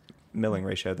those milling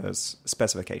ratio, those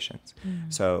specifications.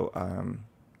 So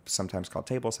sometimes called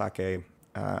table sake,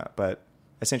 but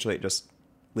essentially it just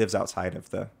lives outside of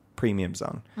the premium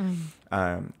zone.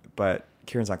 But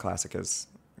Kirinzan Classic is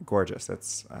gorgeous.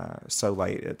 It's so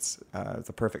light. It's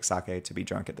the perfect sake to be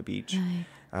drunk at the beach.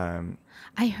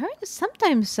 I heard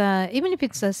sometimes, even if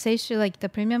it's a seishu, like the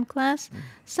premium class,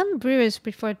 some brewers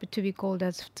prefer it to be called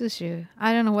as futsushu.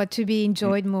 I don't know what, to be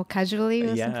enjoyed more casually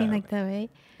or something like that, right?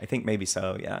 I think maybe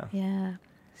so, yeah. Yeah.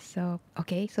 So,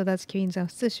 okay, so that's Kirinzan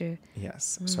futsushu.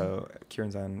 Yes. So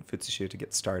Kirinzan futsushu to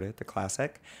get started, the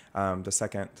classic. The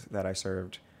second that I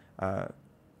served, I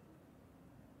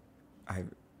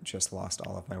just lost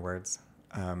all of my words.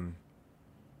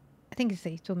 I think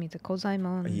you told me the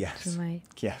Kozaimon. Yes. Junmai.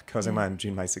 Yeah, Kozaimon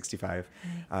Junmai 65.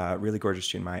 Right. Really gorgeous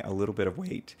Junmai, a little bit of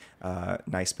weight,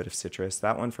 nice bit of citrus.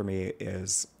 That one for me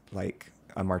is like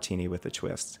a martini with a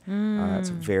twist. It's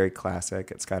very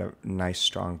classic. It's got a nice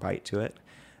strong bite to it.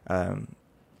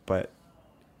 But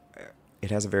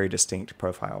it has a very distinct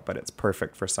profile, but it's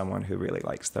perfect for someone who really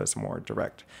likes those more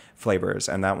direct flavors.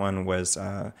 And that one was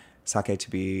sake to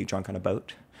be drunk on a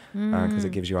boat. because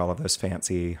it gives you all of those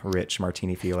fancy, rich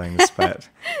martini feelings, but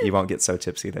you won't get so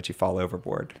tipsy that you fall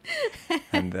overboard.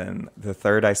 And then the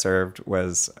third I served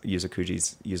was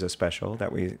Yuzukuji's Yuzu Special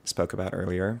that we spoke about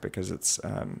earlier, because it's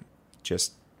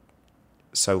just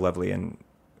so lovely and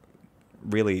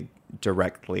really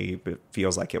directly, it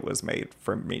feels like it was made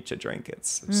for me to drink.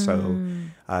 It's so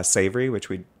savory, which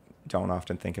we don't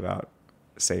often think about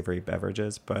savory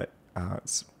beverages, but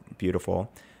it's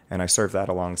beautiful. And I served that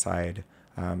alongside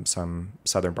some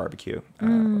Southern barbecue,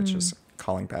 which is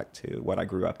calling back to what I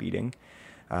grew up eating,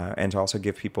 and to also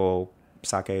give people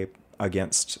sake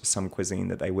against some cuisine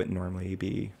that they wouldn't normally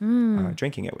be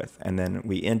drinking it with. And then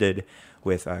we ended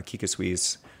with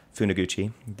Kikusui's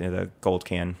Funaguchi, the gold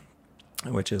can,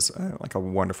 which is like a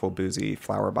wonderful boozy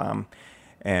flower bomb,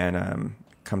 and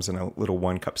comes in a little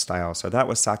 1-cup style. So that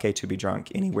was sake to be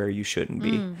drunk anywhere you shouldn't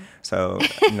be. So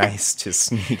nice to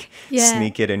sneak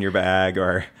it in your bag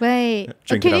or Right.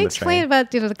 drink Can it on you the train. explain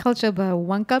about the culture of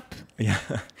 1 cup? Yeah.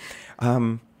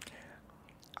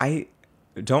 I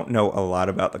don't know a lot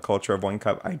about the culture of 1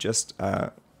 cup. I just,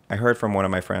 I heard from one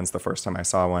of my friends the first time I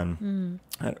saw one.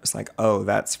 And it was like, oh,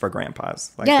 that's for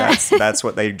grandpas. Like that's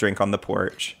what they drink on the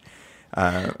porch.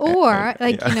 Or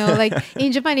like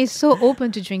in Japan, it's so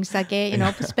open to drink sake in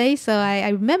open space. So I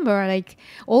remember like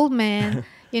old man,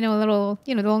 little,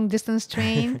 long distance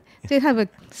train to have a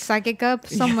sake cup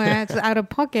somewhere out of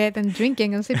pocket and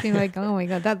drinking and sipping like, oh my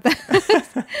God,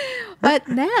 that. But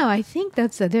now I think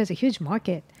there's a huge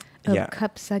market of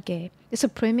cup sake. It's a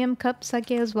premium cup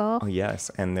sake as well. Oh yes,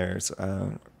 and there's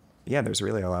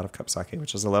really a lot of cup sake,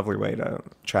 which is a lovely way to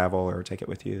travel or take it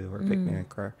with you or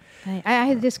picnic or. I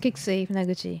had this Kikusu'i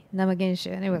Funaguchi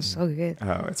Namagenshu, and it was so good.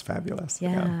 Oh, it's fabulous.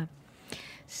 Yeah.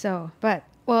 So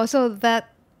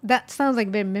that sounds like a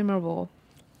very memorable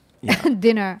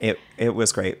dinner. It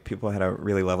was great. People had a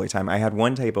really lovely time. I had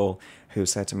one table who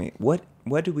said to me, "What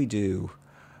do we do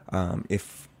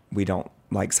if we don't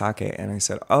like sake?" And I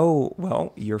said, "Oh,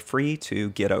 well, you're free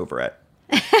to get over it."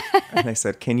 And they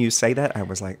said, "Can you say that?" I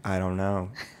was like, "I don't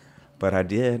know," but I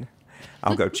did.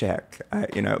 I'll go check.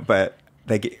 But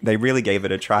they really gave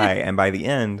it a try, and by the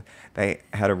end, they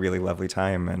had a really lovely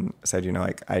time and said,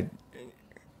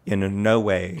 in no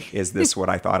way is this what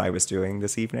I thought I was doing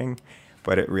this evening,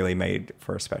 but it really made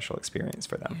for a special experience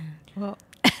for them. Well,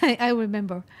 I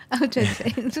remember. I would just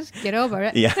say, just get over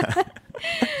it. Yeah.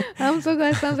 I'm so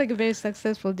glad. It sounds like a very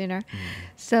successful dinner.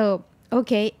 So,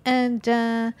 okay. And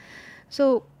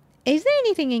so is there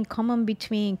anything in common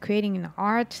between creating an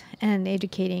art and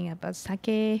educating about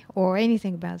sake, or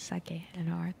anything about sake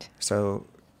and art? So,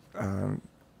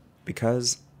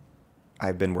 because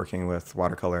I've been working with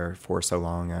watercolor for so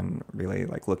long and really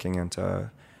like looking into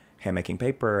hand-making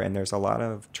paper, and there's a lot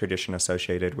of tradition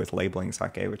associated with labeling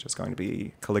sake, which is going to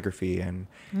be calligraphy and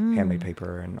handmade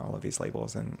paper and all of these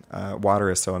labels. And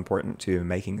water is so important to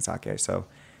making sake. So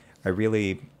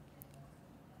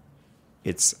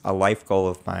it's a life goal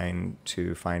of mine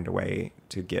to find a way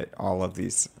to get all of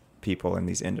these people in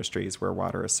these industries where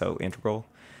water is so integral,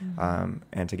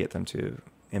 and to get them to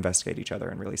investigate each other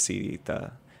and really see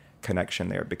the connection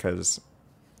there, because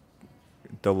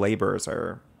the labors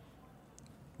are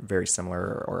very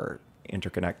similar or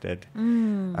interconnected.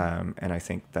 And I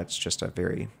think that's just a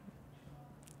very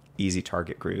easy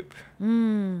target group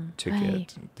to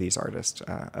get these artists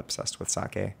obsessed with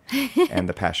sake and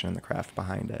the passion and the craft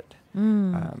behind it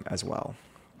as well.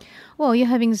 Well, you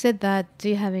having said that, do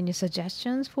you have any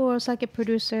suggestions for sake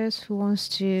producers who wants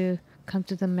to come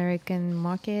to the American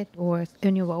market or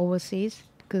anywhere overseas?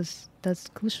 Because that's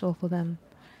crucial for them.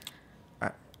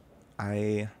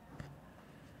 I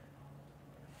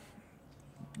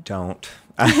don't.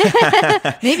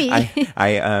 Maybe.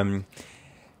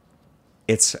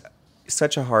 It's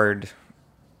such a hard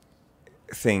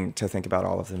thing to think about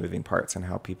all of the moving parts and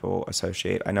how people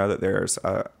associate. I know that there's,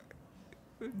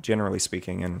 generally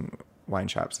speaking, in wine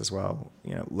shops as well,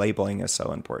 labeling is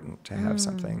so important to have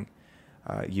something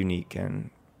unique and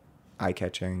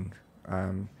eye-catching.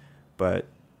 But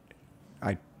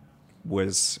I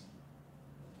was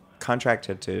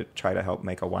contracted to try to help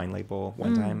make a wine label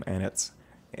one time, and it's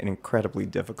an incredibly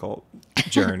difficult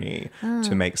journey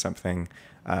to make something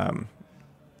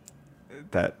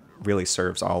that really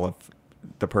serves all of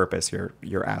the purpose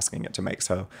you're asking it to make.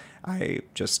 So I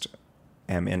just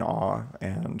am in awe,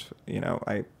 and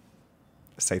I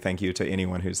say thank you to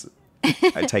anyone who's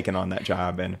taken on that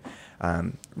job and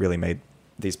really made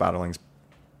these bottlings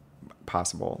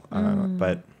possible.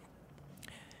 But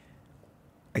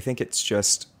I think it's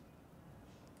just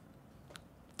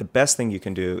the best thing you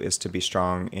can do is to be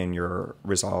strong in your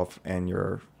resolve and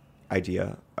your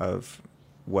idea of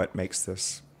what makes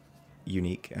this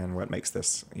unique and what makes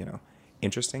this,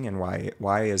 interesting, and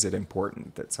why is it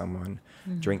important that someone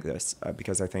drink this?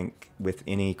 Because I think with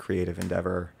any creative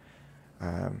endeavor,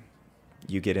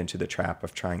 you get into the trap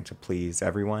of trying to please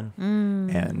everyone,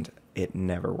 and it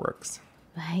never works.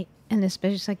 Right. And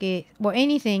especially sake, well,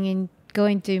 anything in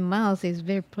going to mouth is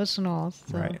very personal.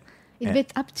 So Right.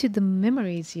 it's up to the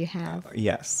memories you have.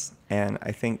 Yes. And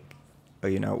I think,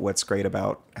 what's great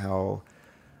about how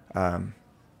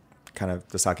kind of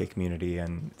the sake community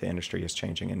and the industry is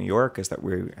changing in New York is that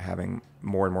we're having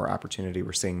more and more opportunity.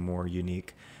 We're seeing more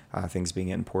unique things being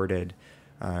imported.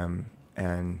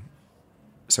 And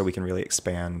so we can really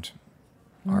expand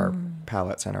our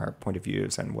palettes and our point of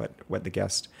views and what the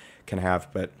guest can have.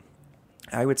 But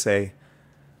I would say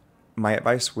my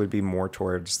advice would be more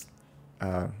towards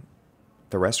the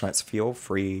restaurants. Feel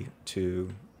free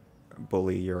to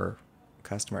bully your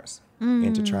customers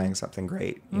into trying something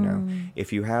great.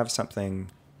 If you have something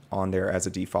on there as a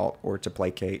default or to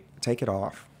placate, take it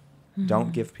off.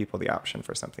 Don't give people the option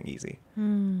for something easy.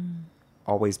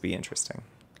 Always be interesting.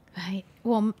 Right.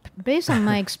 Well, based on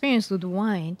my experience with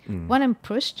wine, when I'm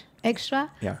pushed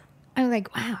extra, Yeah. I'm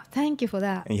like, wow, thank you for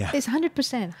that. Yeah. It's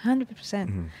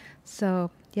 100%.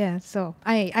 So, yeah, so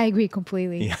I agree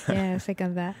completely. Yeah.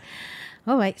 Second that.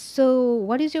 All right. So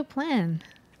what is your plan?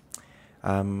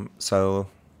 So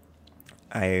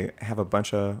I have a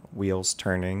bunch of wheels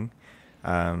turning.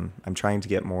 I'm trying to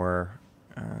get more,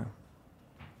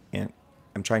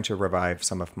 I'm trying to revive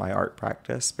some of my art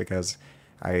practice because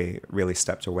I really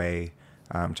stepped away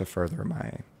to further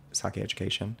my sake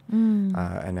education.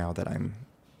 And now that I'm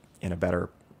in a better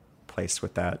place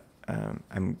with that,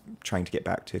 I'm trying to get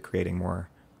back to creating more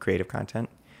creative content.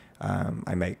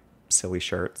 I make silly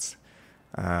shirts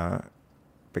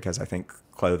because I think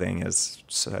clothing is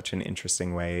such an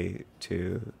interesting way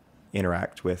to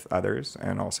interact with others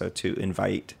and also to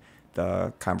invite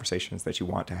the conversations that you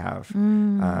want to have.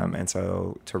 And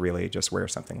so to really just wear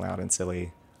something loud and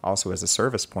silly also as a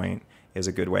service point is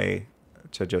a good way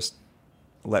to just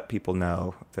let people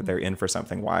know that they're in for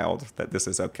something wild, that this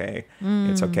is okay.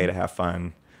 It's okay to have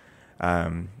fun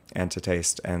and to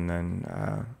taste. And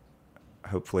then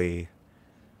hopefully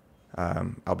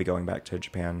I'll be going back to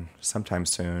Japan sometime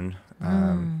soon.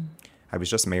 I was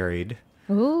just married.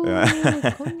 Oh,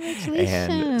 congratulations.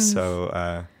 And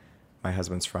so my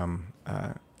husband's from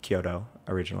Kyoto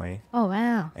originally. Oh,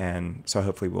 wow. And so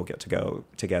hopefully we'll get to go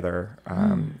together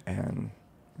and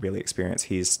really experience.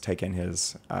 He's taken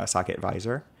his sake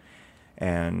advisor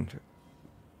and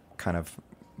kind of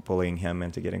bullying him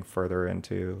into getting further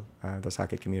into the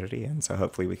sake community. And so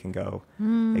hopefully we can go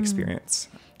experience.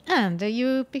 And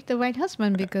you picked the right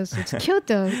husband because it's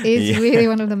Kyoto is really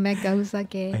one of the mecca of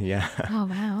sake. Yeah. Oh,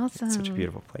 wow. Awesome. It's such a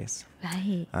beautiful place.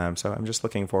 Right. So I'm just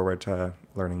looking forward to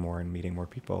learning more and meeting more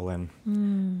people and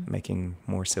making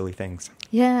more silly things.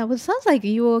 Yeah, well, it sounds like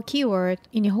your keyword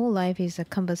in your whole life is a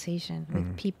conversation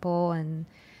with people and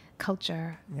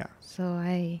culture. Yeah. So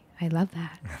I love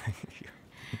that. Thank you.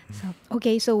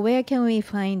 So where can we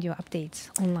find your updates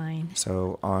online?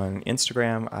 So on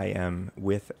Instagram, I am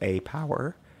with a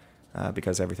power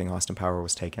because everything Austin Power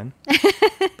was taken.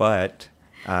 But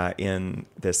in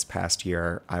this past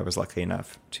year, I was lucky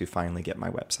enough to finally get my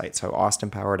website. So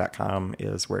austinpower.com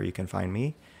is where you can find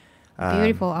me.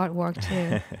 Beautiful artwork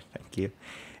too. Thank you.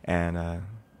 And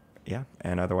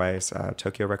and otherwise,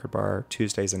 Tokyo Record Bar,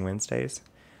 Tuesdays and Wednesdays.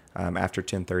 After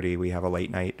 10:30, we have a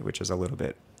late night, which is a little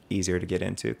bit easier to get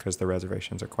into because the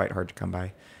reservations are quite hard to come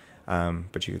by.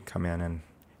 But you can come in and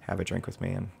have a drink with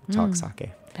me and talk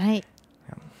sake. Right.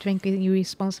 Yeah. Drink with you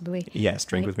responsibly. Yes,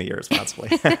 drink with me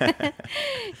irresponsibly.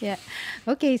 Yeah.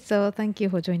 Okay, so thank you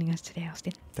for joining us today,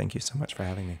 Austin. Thank you so much for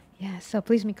having me. Yeah, so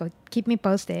please, Miko, keep me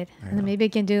posted. I And will. maybe I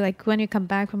can do like when you come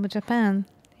back from Japan,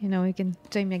 you can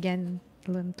join me again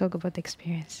and talk about the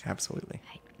experience. Absolutely.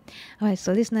 All right,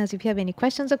 so listeners, if you have any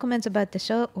questions or comments about the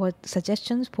show or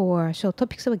suggestions for show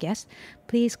topics or guests,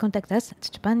 please contact us at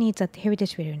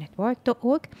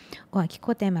japaneats@heritageradionetwork.org or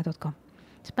akikotema.com.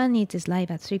 Japan Needs is live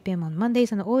at 3 p.m. on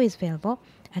Mondays and always available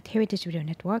at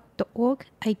heritageradionetwork.org,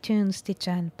 iTunes,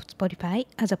 Stitcher, and Spotify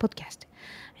as a podcast.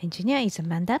 Engineer is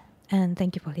Amanda, and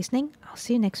thank you for listening. I'll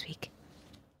see you next week.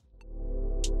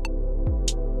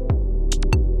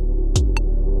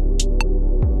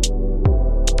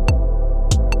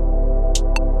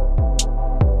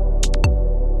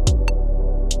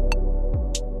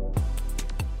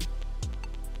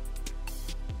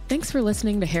 Thanks for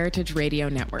listening to Heritage Radio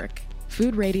Network,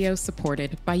 food radio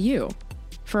supported by you.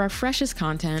 For our freshest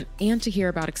content and to hear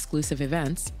about exclusive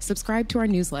events, subscribe to our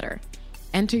newsletter.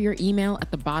 Enter your email at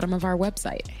the bottom of our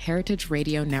website,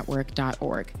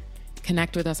 heritageradionetwork.org.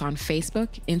 Connect with us on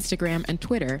Facebook, Instagram, and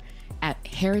Twitter at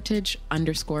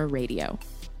heritage_radio.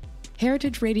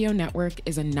 Heritage Radio Network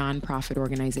is a nonprofit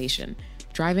organization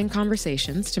driving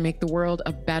conversations to make the world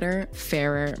a better,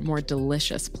 fairer, more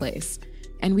delicious place.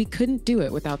 And we couldn't do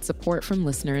it without support from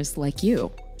listeners like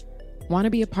you. Want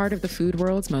to be a part of the food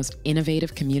world's most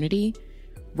innovative community?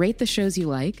 Rate the shows you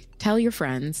like, tell your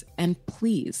friends, and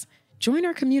please join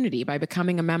our community by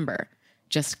becoming a member.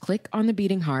 Just click on the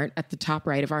beating heart at the top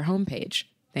right of our homepage.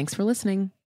 Thanks for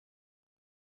listening.